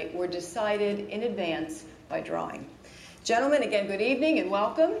questioning tonight, were decided in advance by drawing. Gentlemen, again, good evening and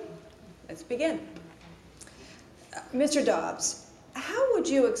welcome. Let's begin. Mr. Dobbs, how would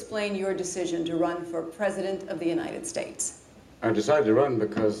you explain your decision to run for President of the United States? I decided to run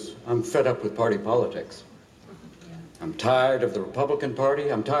because I'm fed up with party politics. I'm tired of the Republican Party.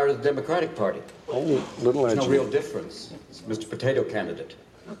 I'm tired of the Democratic Party. Oh, little There's edgy. no real difference. It's Mr. Potato Candidate.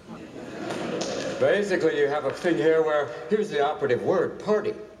 Basically, you have a thing here where, here's the operative word,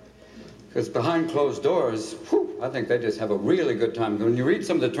 party. Because behind closed doors, I think they just have a really good time. When you read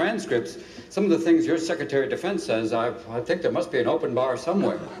some of the transcripts, some of the things your Secretary of Defense says, I think there must be an open bar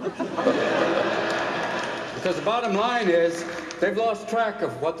somewhere. Because the bottom line is, they've lost track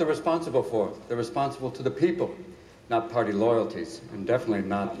of what they're responsible for. They're responsible to the people. not party loyalties, and definitely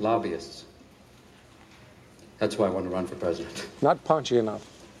not lobbyists. That's why I want to run for president. Not punchy enough.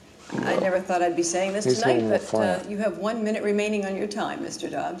 I never thought I'd be saying this He's tonight, holding the but fire. you have 1 minute remaining on your time, Mr.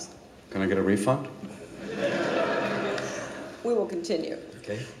 Dobbs. Can I get a refund? We will continue.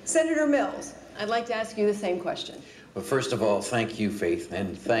 Okay. Senator Mills, I'd like to ask you the same question. Well, first of all, thank you, Faith,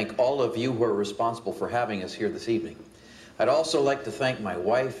 and thank all of you who are responsible for having us here this evening. I'd also like to thank my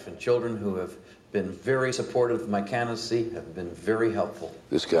wife and children who have been very supportive of my candidacy, have been very helpful.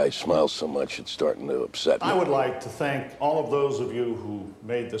 This guy smiles so much it's starting to upset me. I would like to thank all of those of you who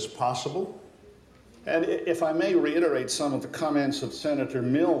made this possible. And if I may reiterate some of the comments of Senator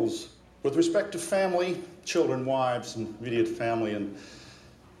Mills with respect to family, children, wives, and immediate family, and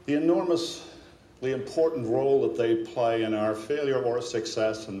the enormously important role that they play in our failure or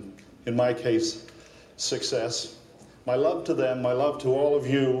success, and in my case, success. My love to them, my love to all of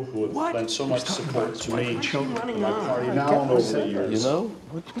you who have lent so much support to me and my party now and over the years. You know,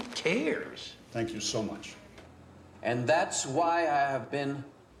 who cares? Thank you so much. And that's why I have been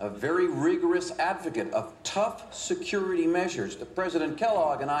a very rigorous advocate of tough security measures. President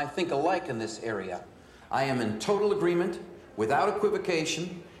Kellogg and I think alike in this area. I am in total agreement, without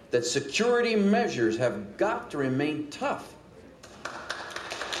equivocation, that security measures have got to remain tough.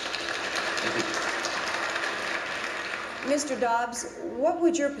 Mr. Dobbs, what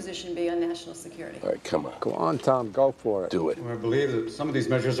would your position be on national security? All right, come on. Go on, Tom. Go for it. Do it. I believe that some of these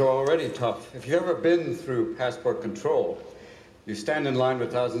measures are already tough. If you've ever been through passport control, you stand in line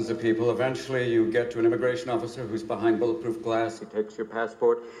with thousands of people. Eventually, you get to an immigration officer who's behind bulletproof glass. He takes your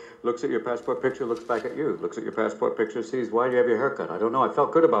passport, looks at your passport picture, looks back at you, looks at your passport picture, sees, why do you have your haircut? I don't know. I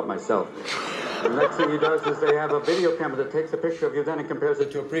felt good about myself. The next thing he does is they have a video camera that takes a picture of you then and compares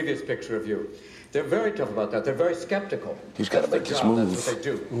it to a previous picture of you. They're very tough about that. They're very skeptical. He's got to make this move. That's what they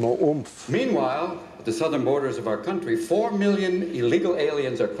do. More oomph. Meanwhile, at the southern borders of our country, 4 million illegal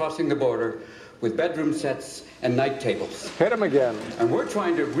aliens are crossing the border with bedroom sets and night tables. Hit him again. And we're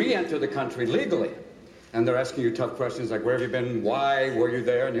trying to re-enter the country legally. And they're asking you tough questions like, where have you been? Why were you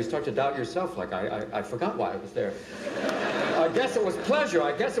there? And you start to doubt yourself, like, I forgot why I was there. I guess it was pleasure.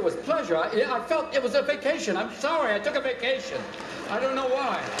 I guess it was pleasure. I felt it was a vacation. I'm sorry, I took a vacation. I don't know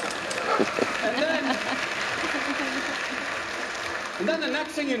why. And then the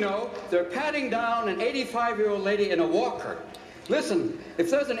next thing you know, they're patting down an 85-year-old lady in a walker. Listen, if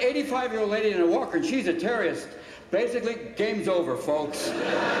there's an 85-year-old lady in a walker and she's a terrorist, basically, game's over, folks.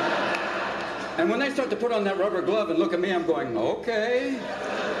 And when they start to put on that rubber glove and look at me, I'm going, okay,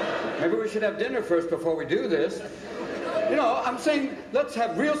 maybe we should have dinner first before we do this. You know, I'm saying let's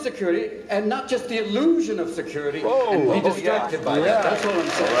have real security and not just the illusion of security and be distracted by that. That's what I'm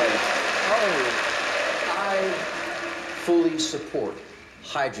saying. I fully support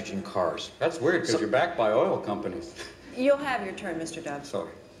hydrogen cars. That's weird because you're backed by oil companies. You'll have your turn, Mr. Dobbs.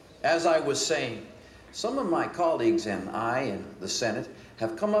 Sorry. As I was saying, some of my colleagues and I in the Senate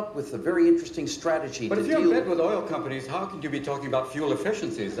have come up with a very interesting strategy But to if deal you're in bed with oil companies, how can you be talking about fuel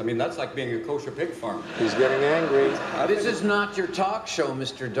efficiencies? I mean, that's like being a kosher pig farm. He's getting angry. This is not your talk show,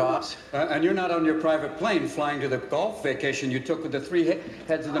 Mr. Dobbs. And you're not on your private plane flying to the golf vacation you took with the 3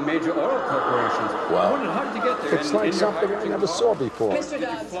 heads of the major oil corporations. Wow. I wondered, how did you get there? It's like something I never saw before. Mr.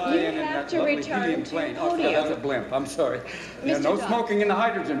 Dobbs, Fly you in have that to lovely return helium to plane. your Oh, podium. that's a blimp. I'm sorry. Yeah, Mr. no Dobbs. smoking in the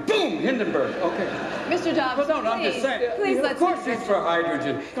hydrogen. Boom! Hindenburg. Okay. Mr. Dobbs, Well, no, I'm just please, saying. please Of let's course return it's to- for hydrogen.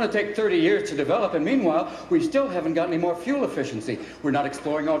 It's going to take 30 years to develop, and meanwhile, we still haven't got any more fuel efficiency. We're not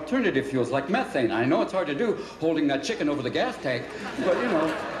exploring alternative fuels like methane. I know it's hard to do, holding that chicken over the gas tank, but you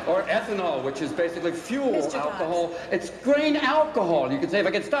know, or ethanol, which is basically fuel Mr. Dobbs. alcohol. It's grain alcohol. You could say, if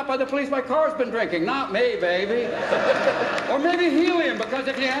I get stopped by the police, my car's been drinking. Not me, baby. Or maybe helium, because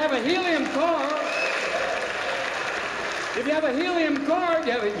if you have a helium car, you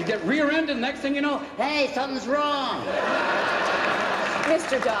get rear-ended, next thing you know, hey, something's wrong.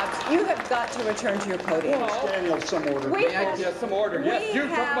 Mr. Dobbs, you have got to return to your podium. Daniel, some order. We Yeah, have- yes, some order. Yes, we you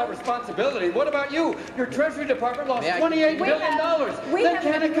talk have- about responsibility. What about you? Your Treasury Department lost May I- $28 We billion. we They have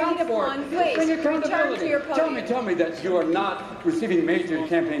can't agreed account for upon- it. please, Bring return accountability. to your podium. Tell me that you are not receiving major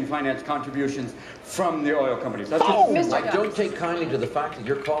campaign finance contributions from the oil companies. That's Mr. I Dobbs. don't take kindly to the fact that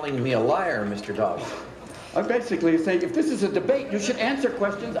you're calling me a liar, Mr. Dobbs. I'm basically saying if this is a debate, you should answer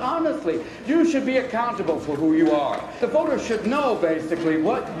questions honestly. You should be accountable for who you are. The voters should know, basically,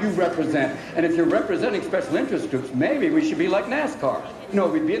 what you represent. And if you're representing special interest groups, maybe we should be like NASCAR. You know,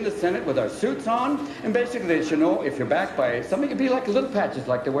 we'd be in the Senate with our suits on, and basically they should know if you're backed by something, it'd be like little patches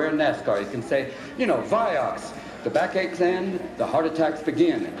like they wear in NASCAR. You can say, you know, Vioxx, the backaches end, the heart attacks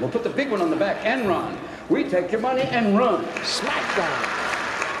begin. We'll put the big one on the back, Enron. We take your money and run. Smackdown.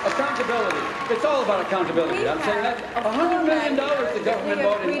 Accountability. It's all about accountability. I'm saying that $100 million the government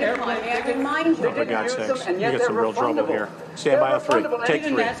bought in airplane tickets. Oh, for God's sakes. You get some real trouble here. Stand by on 3. Take 3. They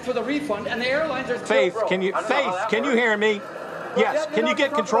didn't ask for the refund, and the airlines are Faith, can you hear me? Yes, can you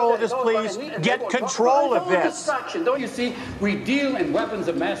get control of this, please? Get control of this. Don't you see? We deal in weapons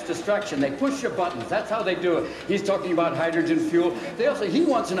of mass destruction. They push your buttons. That's how they do it. He's talking about hydrogen fuel. He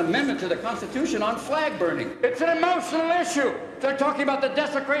wants an amendment to the Constitution on flag burning. It's an emotional issue. They're talking about the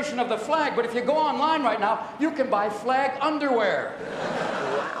desecration of the flag, but if you go online right now, you can buy flag underwear.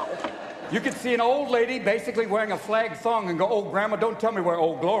 Wow. You can see an old lady basically wearing a flag thong and go, "Oh, Grandma, don't tell me where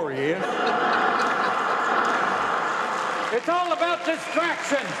Old Glory is." It's all about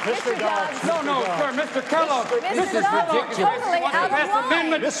distraction. Mr. Dobbs. No, sir, Mr. Kellogg. This is ridiculous. Totally out of Pass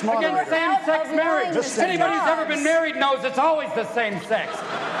amendment against same-sex marriage. Anybody who's ever been married knows it's always the same sex.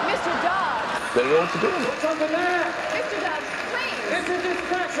 Mr. Dobbs. They don't know what to do. What's under there? Mr. Dobbs, please. It's a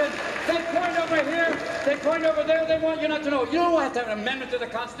distraction. They point over here. They point over there. They want you not to know. You don't have to have an amendment to the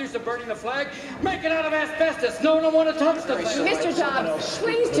Constitution of burning the flag. Make it out of asbestos. No one want to touch the thing. Mr. Dobbs,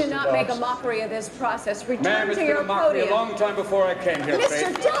 please do not make a mockery of this process. Ma'am, Return it's to been your a mockery podium. a long time before I came here, Mr.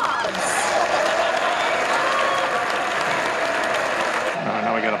 Faith. Dobbs!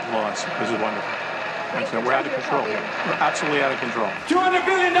 Now we got applause. This is wonderful. Excellent. We're out of control here. We're absolutely out of control. $200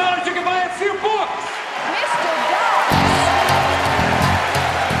 billion, you can buy a few books. Mr. Dobbs!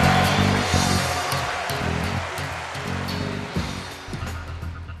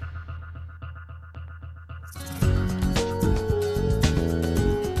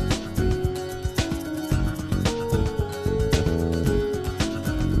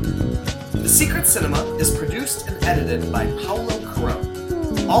 The Secret Cinema is produced and edited by Paolo.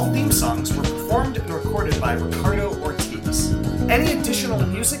 All theme songs were performed and recorded by Ricardo Ortiz. Any additional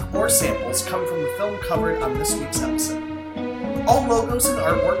music or samples come from the film covered on this week's episode. All logos and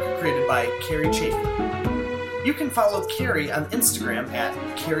artwork created by Carrie Chafee. You can follow Carrie on Instagram at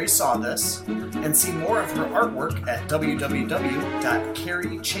CarrieSawThis and see more of her artwork at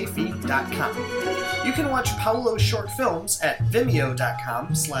www.carriechafee.com. You can watch Paolo's short films at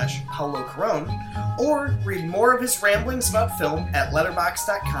vimeo.com/Paolo Carone or read more of his ramblings about film at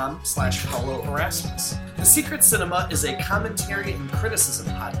letterboxd.com/Paolo Erasmus. The Secret Cinema is a commentary and criticism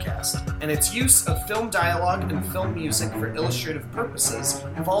podcast, and its use of film dialogue and film music for illustrative purposes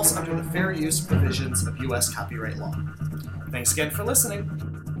falls under the fair use provisions of U.S. copyright law. Thanks again for listening.